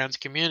the trans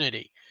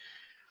community.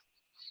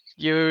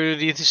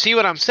 You see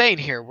what I'm saying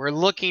here? We're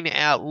looking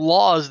at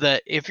laws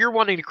that if you're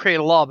wanting to create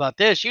a law about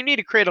this, you need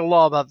to create a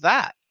law about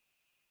that.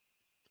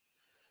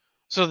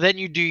 So then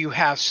you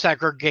have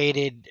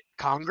segregated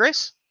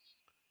Congress?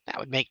 That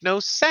would make no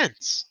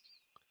sense.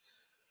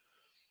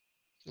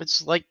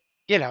 It's like,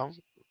 you know,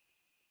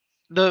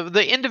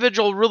 the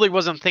individual really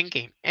wasn't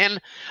thinking.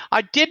 And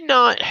I did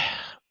not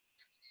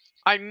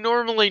I'm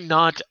normally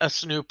not a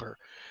snooper.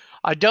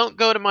 I don't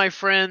go to my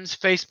friend's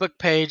Facebook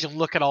page and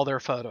look at all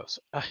their photos.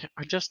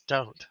 I just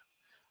don't.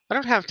 I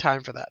don't have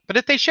time for that. But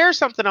if they share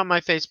something on my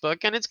Facebook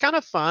and it's kind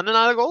of fun, and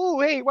I go, oh,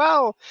 hey,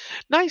 wow,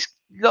 nice.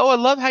 Oh, I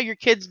love how your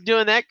kid's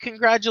doing that.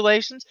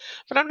 Congratulations.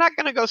 But I'm not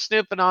going to go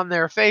snooping on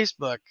their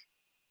Facebook.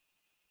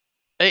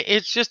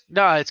 It's just,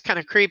 no, it's kind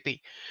of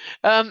creepy.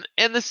 And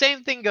the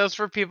same thing goes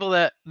for people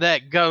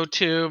that go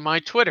to my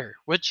Twitter,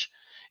 which,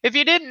 if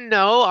you didn't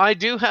know, I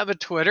do have a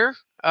Twitter.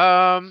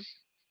 And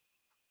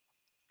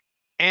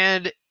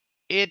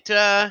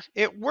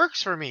it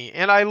works for me.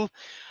 And I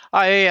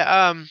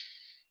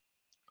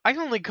I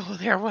only go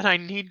there when I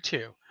need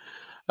to.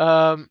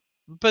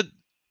 But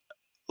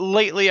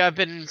lately I've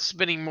been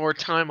spending more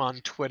time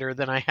on Twitter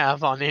than I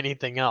have on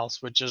anything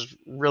else, which is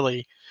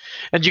really.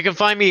 And you can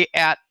find me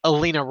at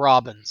Alina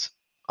Robbins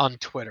on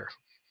Twitter.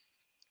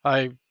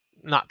 I'm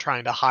not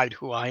trying to hide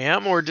who I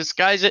am or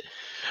disguise it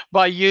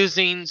by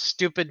using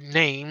stupid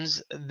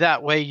names.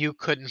 That way you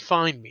couldn't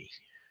find me.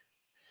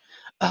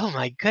 Oh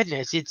my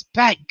goodness, it's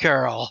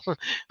Batgirl.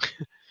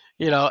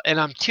 And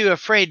I'm too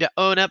afraid to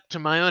own up to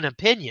my own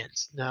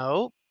opinions.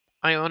 No,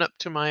 I own up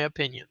to my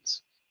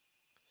opinions.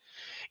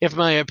 If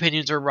my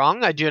opinions are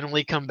wrong, I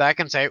generally come back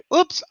and say,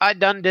 oops, I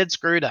done did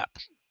screwed up.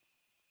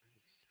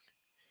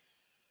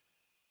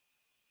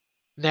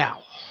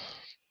 Now,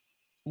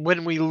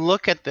 when we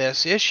look at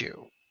this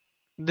issue,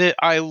 that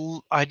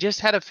I just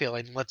had a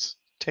feeling, let's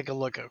take a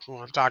look at who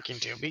I'm talking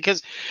to,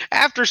 because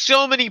after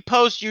so many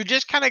posts, you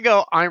just kind of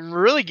go, I'm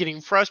really getting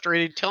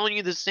frustrated telling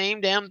you the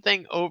same damn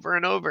thing over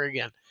and over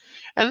again.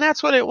 And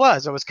that's what it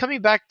was. I was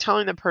coming back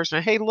telling the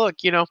person, hey, look,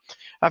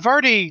 I've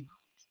already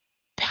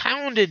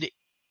pounded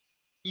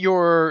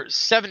your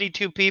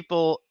 72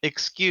 people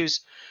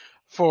excuse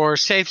for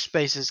safe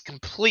spaces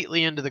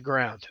completely into the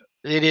ground.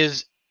 It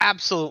is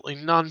absolutely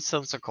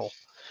nonsensical.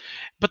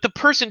 But the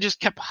person just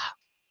kept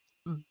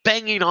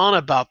banging on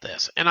about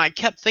this. And I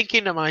kept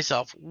thinking to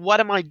myself, what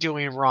am I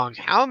doing wrong?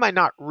 How am I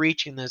not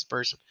reaching this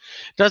person?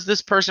 Does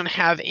this person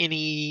have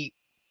any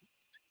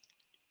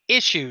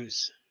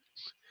issues?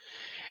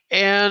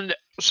 And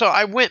so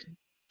I went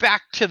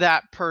back to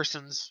that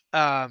person's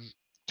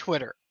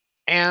Twitter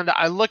and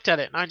I looked at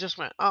it and I just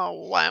went,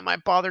 oh, why am I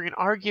bothering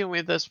arguing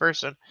with this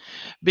person?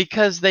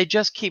 Because they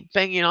just keep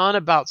banging on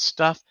about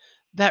stuff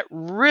that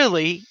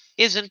really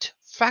isn't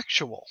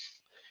factual.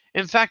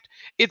 In fact,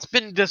 it's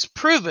been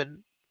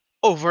disproven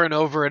over and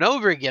over and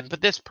over again, but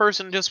this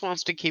person just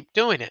wants to keep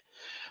doing it.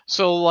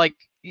 So, like,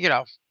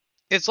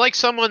 it's like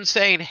someone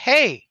saying,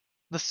 hey,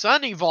 the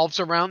sun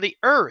evolves around the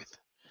earth,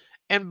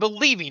 and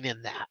believing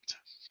in that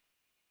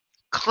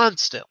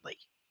constantly,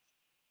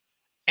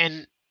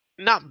 and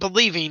not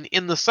believing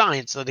in the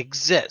science that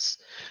exists,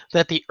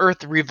 that the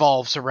earth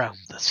revolves around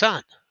the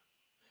sun.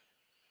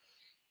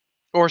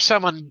 Or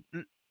someone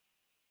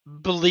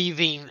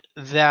believing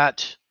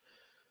that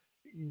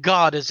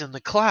God is in the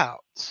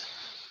clouds.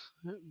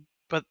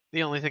 But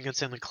the only thing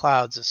that's in the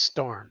clouds is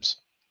storms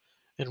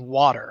and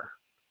water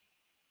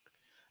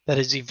that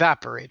is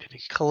evaporated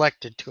and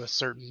collected to a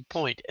certain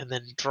point and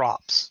then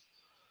drops.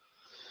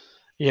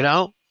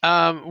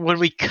 When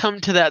we come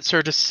to that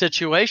sort of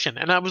situation,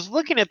 and I was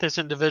looking at this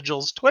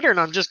individual's Twitter and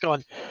I'm just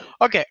going,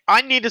 okay,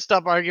 I need to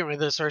stop arguing with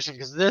this person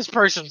because this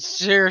person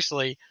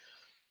seriously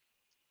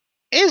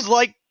is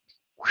like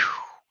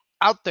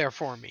out there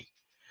for me.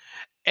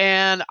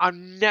 And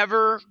I'm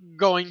never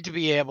going to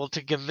be able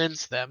to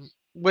convince them,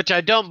 which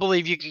I don't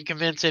believe you can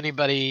convince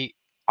anybody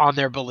on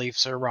their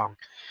beliefs are wrong.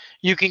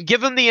 You can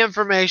give them the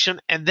information,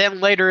 and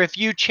then later, if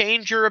you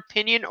change your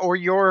opinion or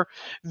your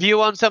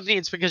view on something,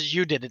 it's because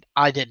you did it.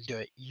 I didn't do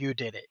it. You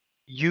did it.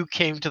 You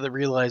came to the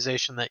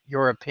realization that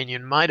your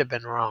opinion might have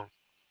been wrong.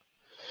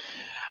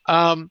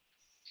 And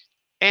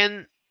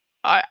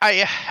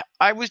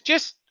I was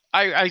just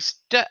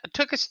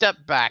took a step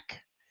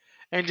back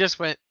and just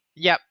went,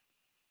 yep,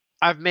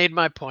 I've made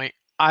my point.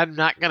 I'm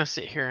not going to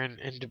sit here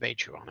and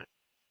debate you on it.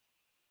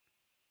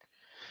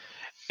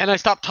 And I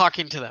stopped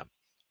talking to them.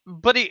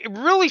 But it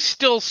really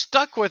still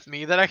stuck with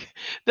me that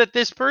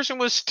this person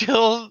was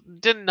still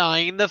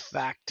denying the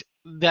fact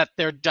that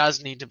there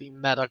does need to be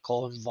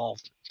medical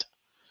involvement.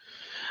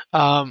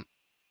 And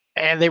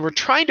they were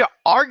trying to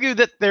argue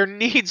that there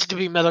needs to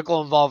be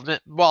medical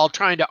involvement while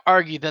trying to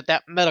argue that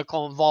that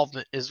medical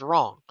involvement is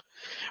wrong,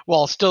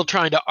 while still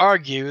trying to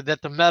argue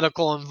that the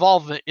medical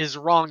involvement is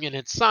wrong in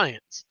its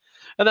science.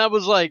 And I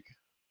was like,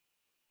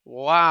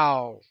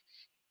 wow,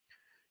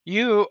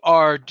 you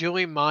are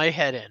doing my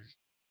head in.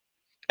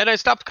 And I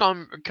stopped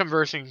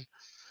conversing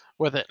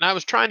with it. And I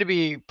was trying to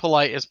be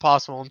polite as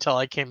possible until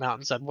I came out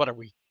and said, what are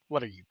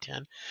you, 10?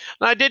 And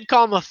I did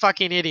call him a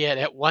fucking idiot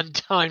at one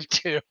time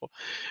too,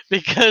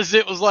 because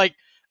it was like,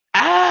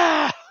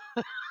 ah!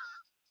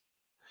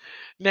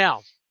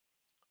 Now,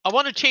 I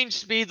want to change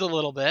speeds a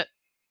little bit.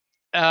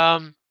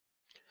 And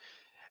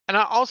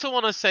I also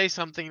want to say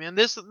something, and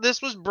this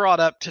was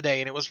brought up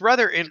today, and it was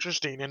rather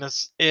interesting in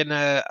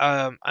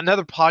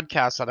another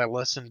podcast that I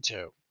listened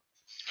to.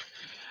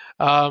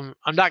 I'm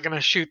not going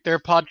to shoot their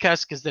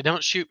podcast because they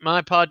don't shoot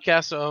my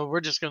podcast, so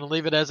we're just going to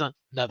leave it as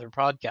another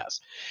podcast.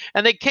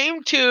 And they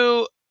came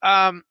to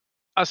a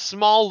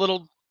small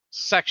little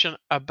section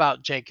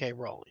about J.K.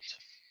 Rowling.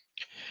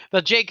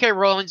 The J.K.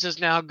 Rowling is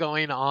now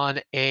going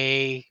on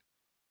a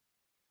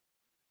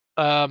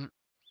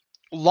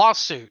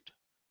lawsuit,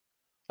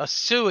 a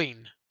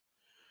suing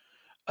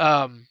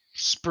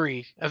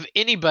spree of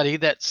anybody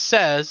that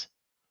says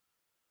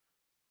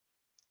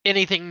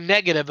anything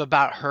negative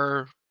about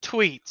her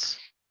tweets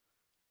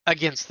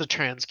against the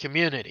trans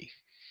community.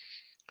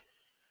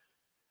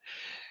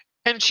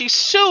 And she's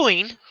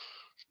suing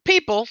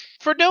people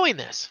for doing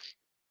this.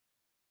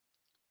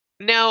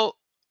 Now,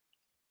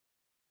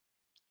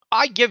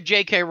 I give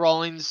J.K.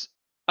 Rowling's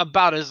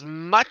about as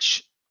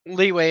much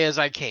leeway as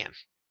I can.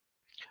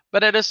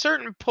 But at a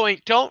certain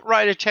point, don't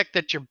write a check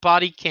that your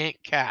body can't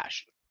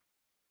cash.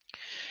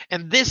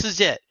 And this is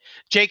it.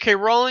 J.K.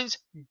 Rowling's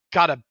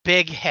got a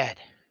big head.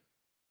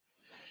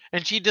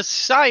 And she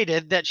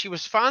decided that she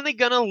was finally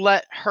going to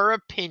let her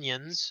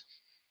opinions,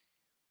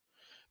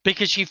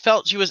 because she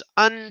felt she was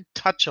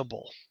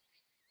untouchable.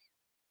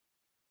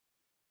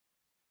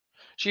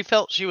 She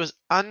felt she was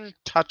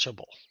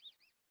untouchable.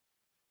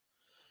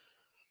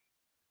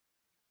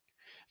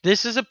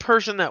 This is a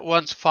person that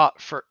once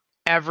fought for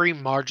every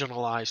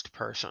marginalized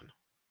person.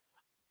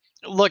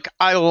 Look,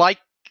 I like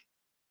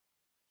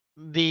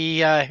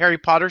the Harry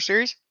Potter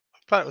series. I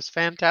thought it was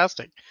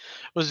fantastic. It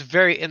was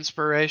very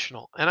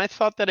inspirational, and I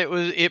thought that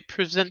it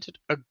presented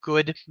a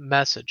good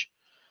message.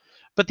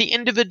 But the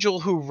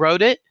individual who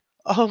wrote it,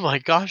 oh my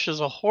gosh,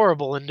 is a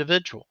horrible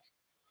individual.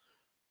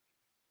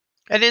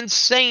 And in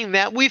saying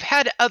that, we've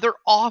had other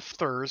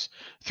authors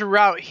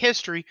throughout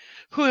history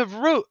who have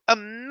wrote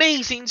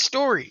amazing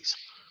stories.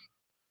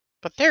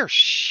 but they're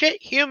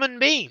shit human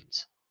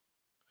beings.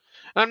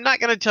 I'm not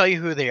going to tell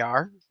you who they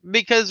are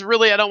because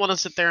really I don't want to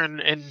sit there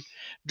and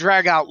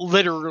drag out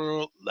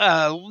literary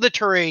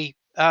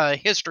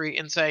history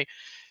and say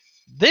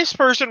this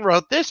person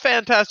wrote this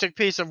fantastic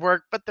piece of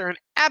work, but they're an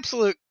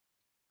absolute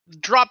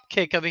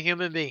dropkick of a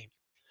human being.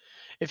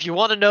 If you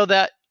want to know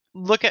that,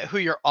 look at who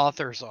your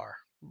authors are.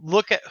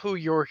 Look at who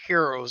your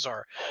heroes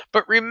are.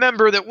 But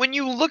remember that when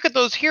you look at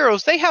those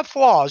heroes, they have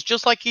flaws,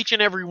 just like each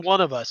and every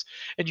one of us.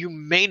 And you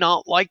may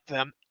not like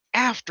them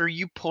after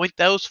you point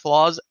those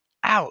flaws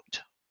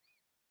out.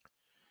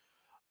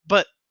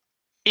 But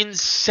in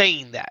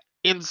saying that,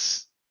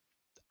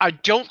 I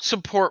don't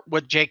support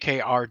what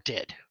JKR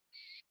did.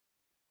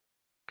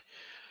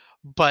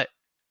 But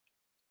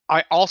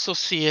I also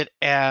see it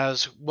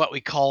as what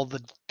we call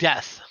the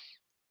death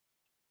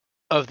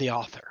of the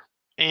author.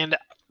 And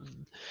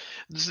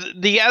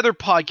the other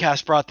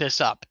podcast brought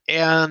this up.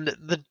 And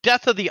the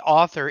death of the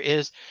author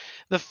is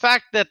the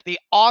fact that the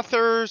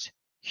author's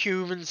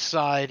human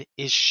side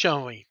is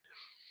showing,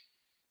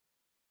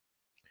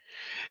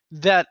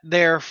 that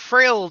their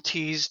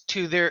frailties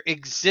to their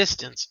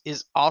existence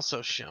is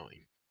also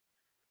showing.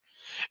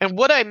 And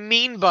what I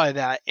mean by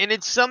that, and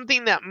it's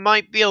something that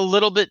might be a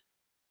little bit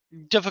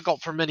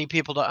difficult for many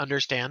people to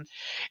understand,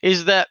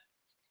 is that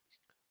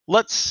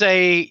let's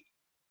say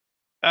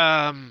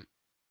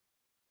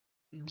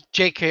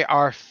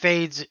JKR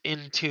fades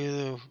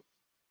into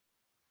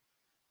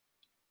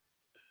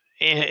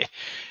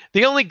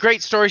the only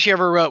great story she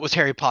ever wrote was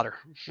Harry Potter.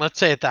 Let's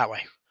say it that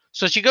way.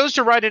 So she goes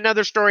to write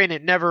another story and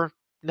it never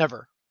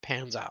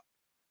pans out.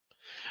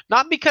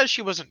 Not because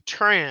she wasn't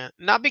trans,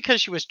 not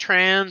because she was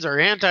trans or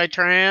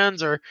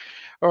anti-trans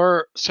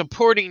or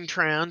supporting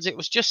trans. It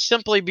was just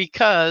simply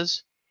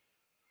because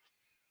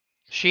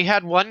she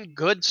had one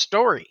good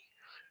story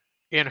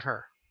in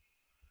her.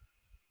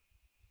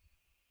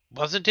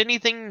 Wasn't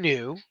anything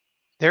new.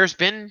 There's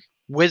been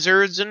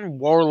wizards and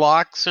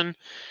warlocks and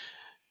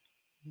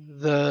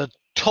the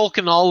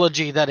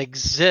Tolkienology that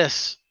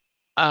exists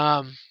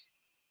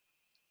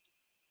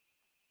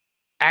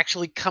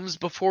actually comes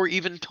before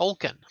even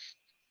Tolkien.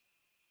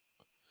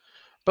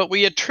 But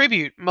we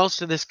attribute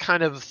most of this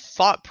kind of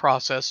thought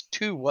process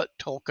to what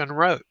Tolkien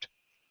wrote.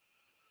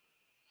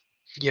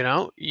 You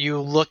know, you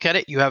look at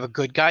it, you have a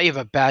good guy, you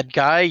have a bad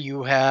guy,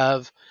 you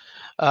have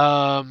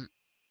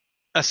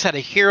a set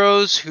of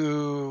heroes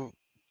who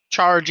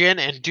charge in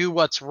and do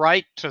what's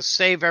right to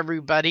save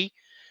everybody.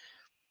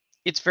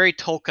 It's very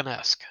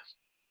Tolkien-esque.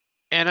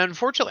 And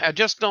unfortunately, I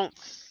just don't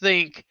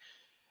think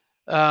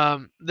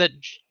that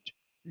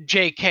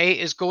JK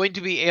is going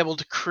to be able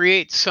to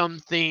create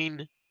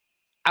something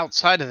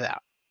outside of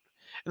that.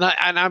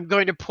 And I'm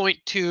going to point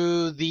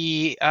to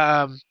the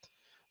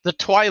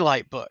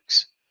Twilight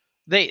books.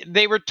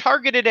 They were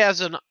targeted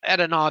as at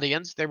an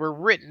audience. They were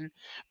written,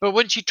 but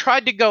when she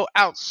tried to go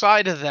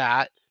outside of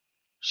that,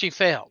 she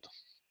failed.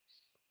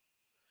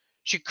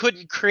 She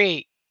couldn't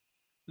create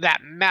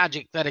that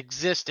magic that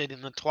existed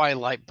in the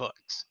Twilight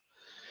books.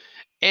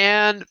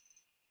 And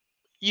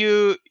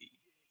you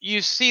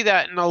you see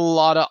that in a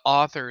lot of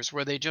authors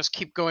where they just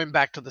keep going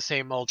back to the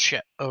same old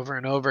shit over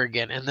and over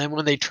again. And then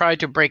when they try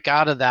to break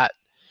out of that,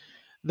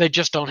 they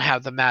just don't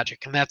have the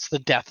magic, and that's the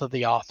death of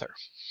the author.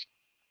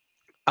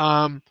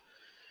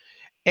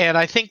 And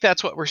I think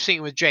that's what we're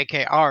seeing with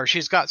JKR.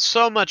 She's got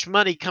so much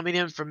money coming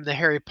in from the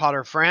Harry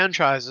Potter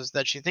franchises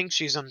that she thinks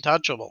she's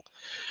untouchable.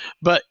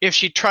 But if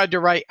she tried to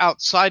write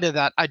outside of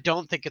that, I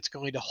don't think it's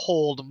going to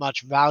hold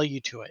much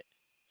value to it.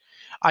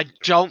 I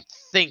don't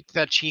think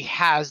that she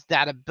has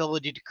that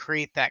ability to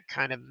create that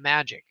kind of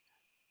magic.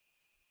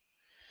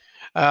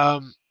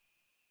 Um,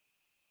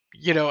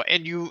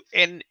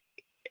 and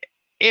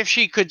if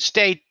she could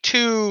stay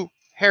to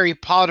Harry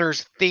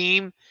Potter's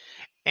theme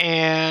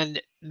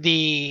and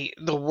the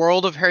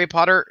world of Harry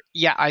Potter,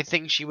 yeah, I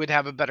think she would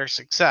have a better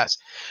success.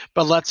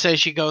 But let's say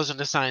she goes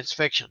into science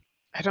fiction.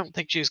 I don't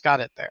think she's got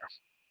it there.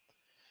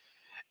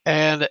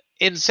 And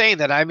in saying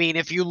that, I mean,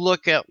 if you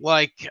look at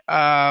like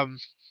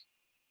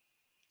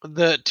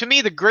to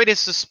me the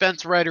greatest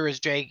suspense writer is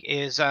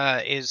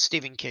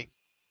Stephen King.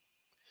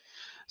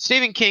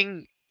 Stephen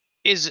King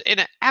is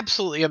an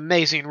absolutely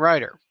amazing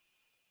writer.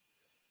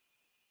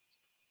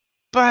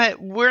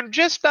 But we're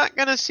just not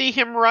going to see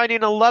him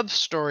writing a love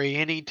story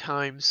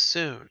anytime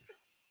soon.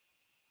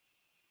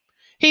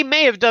 He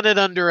may have done it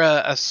under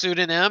a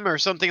pseudonym or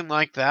something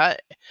like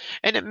that,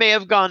 and it may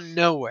have gone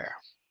nowhere.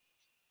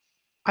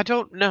 I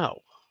don't know.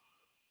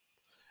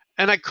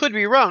 And I could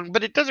be wrong,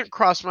 but it doesn't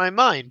cross my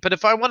mind. But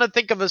if I want to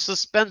think of a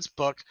suspense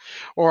book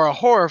or a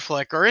horror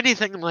flick or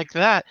anything like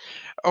that,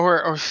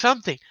 or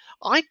something,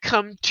 I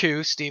come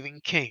to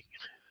Stephen King.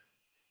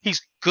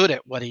 He's good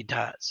at what he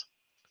does.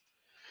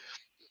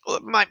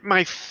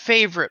 My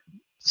favorite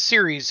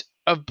series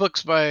of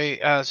books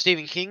by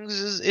Stephen King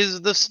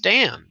is The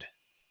Stand.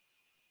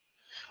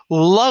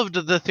 Loved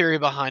the theory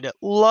behind it.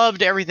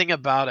 Loved everything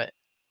about it.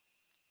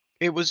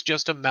 It was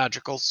just a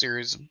magical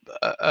series,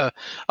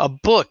 a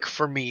book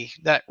for me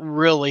that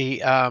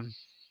really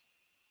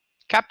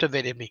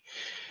captivated me.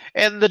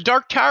 And the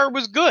Dark Tower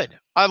was good.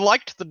 I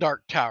liked the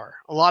Dark Tower.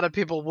 A lot of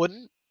people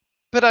wouldn't,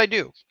 but I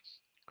do.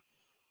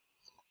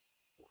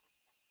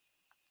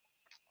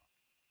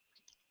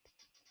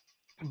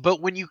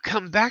 But when you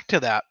come back to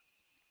that,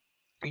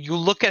 you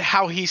look at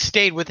how he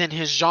stayed within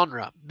his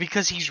genre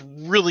because he's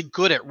really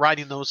good at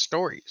writing those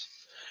stories.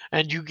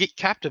 And you get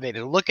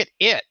captivated. Look at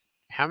it.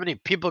 How many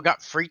people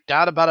got freaked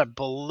out about a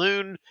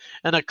balloon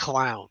and a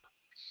clown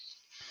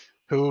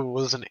who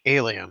was an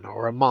alien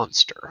or a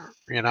monster?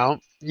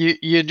 You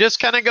just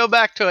kind of go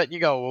back to it and you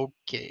go,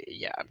 okay,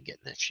 yeah, I'm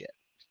getting this shit.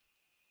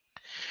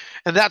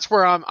 And that's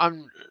where I'm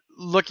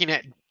looking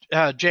at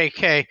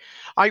JK.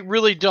 I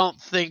really don't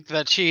think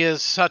that she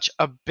is such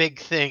a big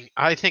thing.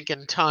 I think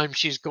in time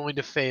she's going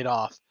to fade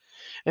off.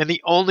 And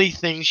the only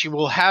thing she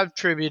will have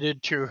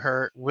attributed to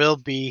her will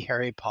be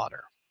Harry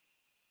Potter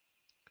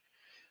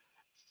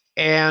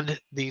and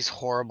these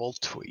horrible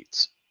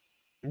tweets.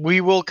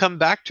 We will come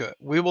back to it.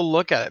 We will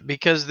look at it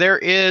because there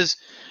is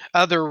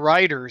other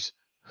writers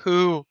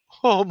who,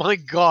 oh my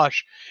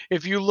gosh,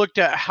 if you looked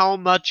at how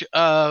much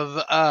of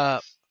I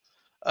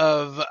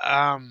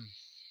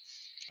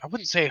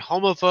wouldn't say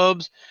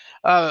homophobes,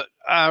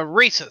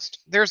 racist.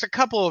 There's a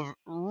couple of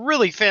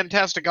really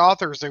fantastic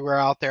authors that were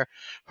out there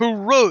who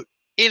wrote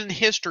in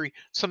history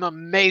some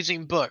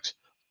amazing books.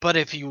 But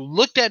if you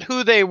looked at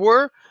who they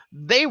were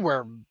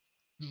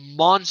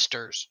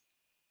monsters.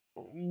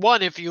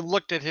 One, if you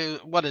looked at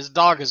what his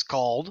dog is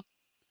called,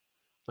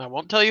 I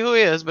won't tell you who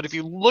he is, but if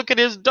you look at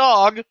his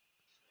dog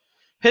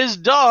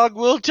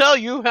will tell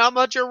you how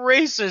much a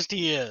racist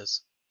he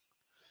is.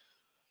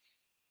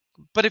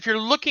 But if you're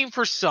looking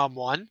for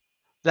someone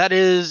that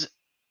is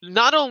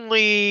not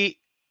only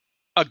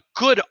a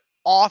good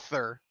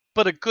author,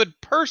 but a good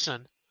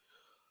person,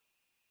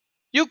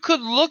 you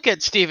could look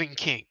at Stephen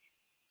King.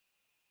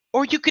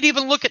 Or you could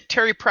even look at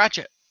Terry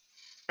Pratchett.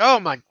 Oh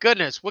my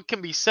goodness, what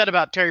can be said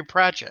about Terry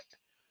Pratchett?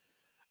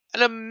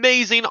 An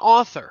amazing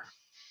author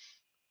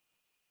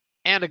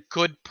and a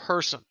good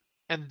person.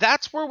 And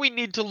that's where we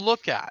need to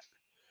look at.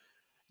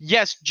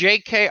 Yes,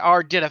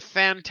 JKR did a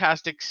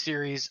fantastic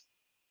series,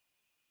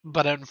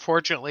 but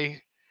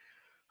unfortunately,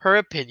 her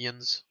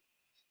opinions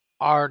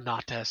are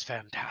not as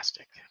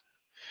fantastic.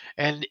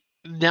 And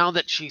now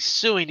that she's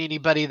suing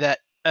anybody that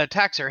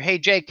attacks her, hey,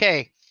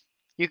 JK,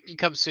 you can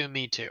come sue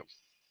me too.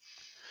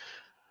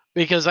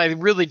 Because I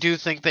really do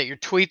think that your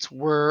tweets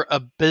were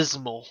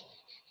abysmal.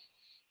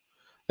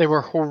 They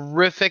were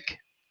horrific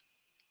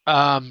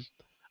um,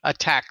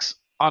 attacks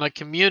on a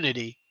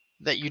community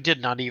that you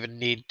did not even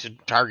need to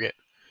target.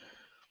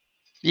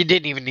 You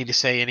didn't even need to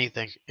say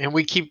anything. And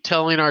we keep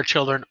telling our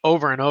children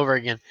over and over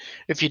again,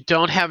 if you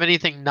don't have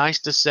anything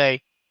nice to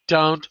say,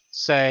 don't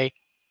say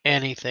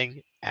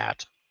anything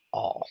at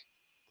all.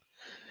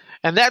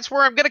 And that's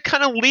where I'm going to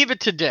kind of leave it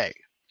today.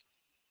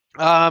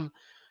 Um,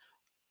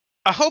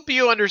 I hope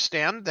you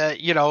understand that,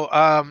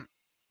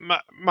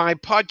 my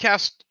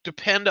podcasts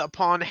depend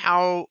upon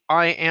how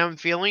I am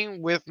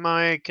feeling with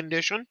my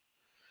condition.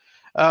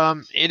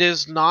 It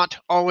is not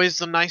always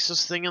the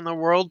nicest thing in the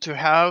world to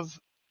have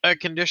a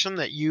condition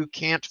that you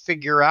can't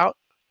figure out.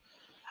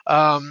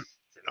 Um,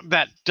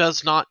 that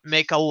does not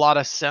make a lot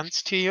of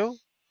sense to you.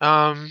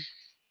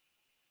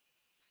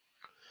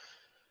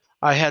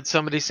 I had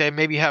somebody say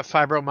maybe you have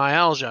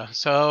fibromyalgia,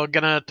 so I'm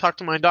gonna talk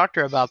to my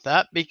doctor about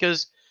that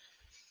because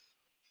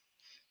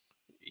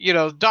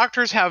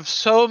doctors have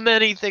so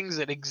many things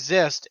that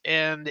exist,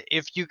 and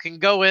if you can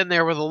go in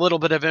there with a little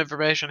bit of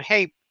information,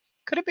 hey,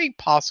 could it be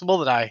possible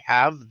that I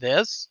have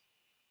this?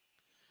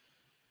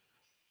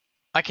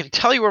 I can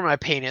tell you where my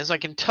pain is. I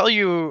can tell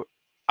you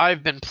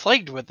I've been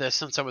plagued with this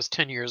since I was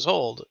 10 years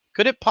old.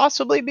 Could it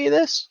possibly be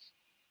this?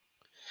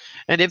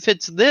 And if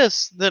it's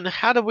this, then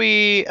how do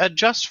we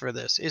adjust for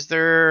this? Is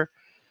there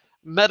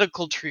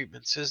medical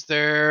treatments? Is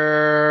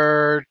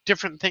there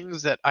different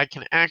things that I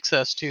can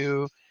access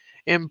to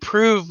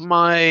improve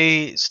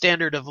my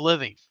standard of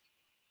living?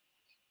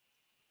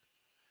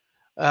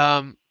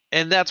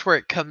 And that's where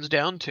it comes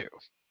down to.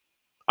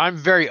 I'm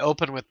very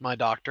open with my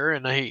doctor,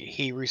 and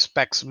he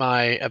respects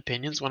my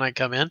opinions when I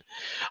come in.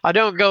 I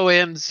don't go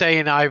in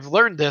saying I've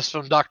learned this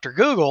from Dr.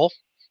 Google.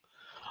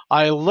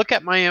 I look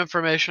at my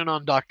information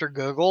on Dr.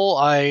 Google.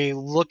 I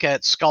look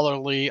at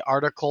scholarly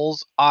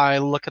articles. I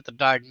look at the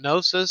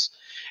diagnosis.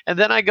 And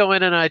then I go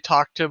in and I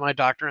talk to my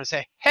doctor and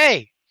say,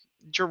 hey,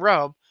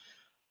 Jerome,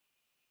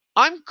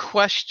 I'm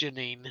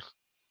questioning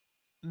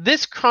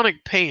this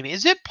chronic pain.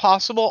 Is it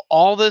possible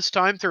all this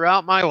time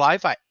throughout my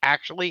life I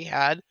actually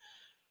had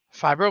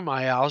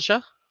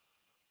fibromyalgia?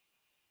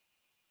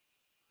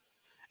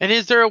 And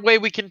is there a way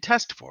we can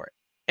test for it?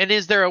 And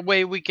is there a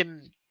way we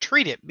can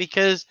treat it?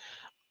 Because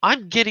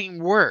I'm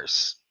getting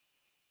worse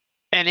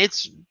and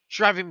it's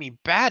driving me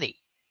batty.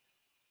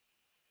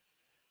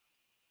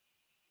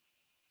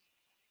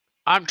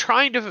 I'm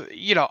trying to,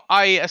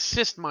 I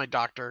assist my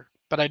doctor,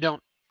 but I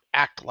don't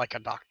act like a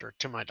doctor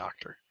to my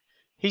doctor.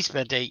 He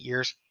spent 8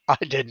 years. I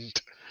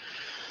didn't.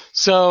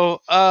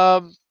 So,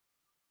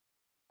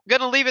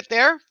 gonna leave it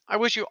there. I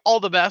wish you all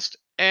the best,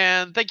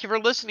 and thank you for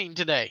listening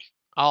today.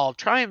 I'll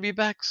try and be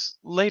back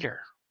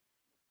later.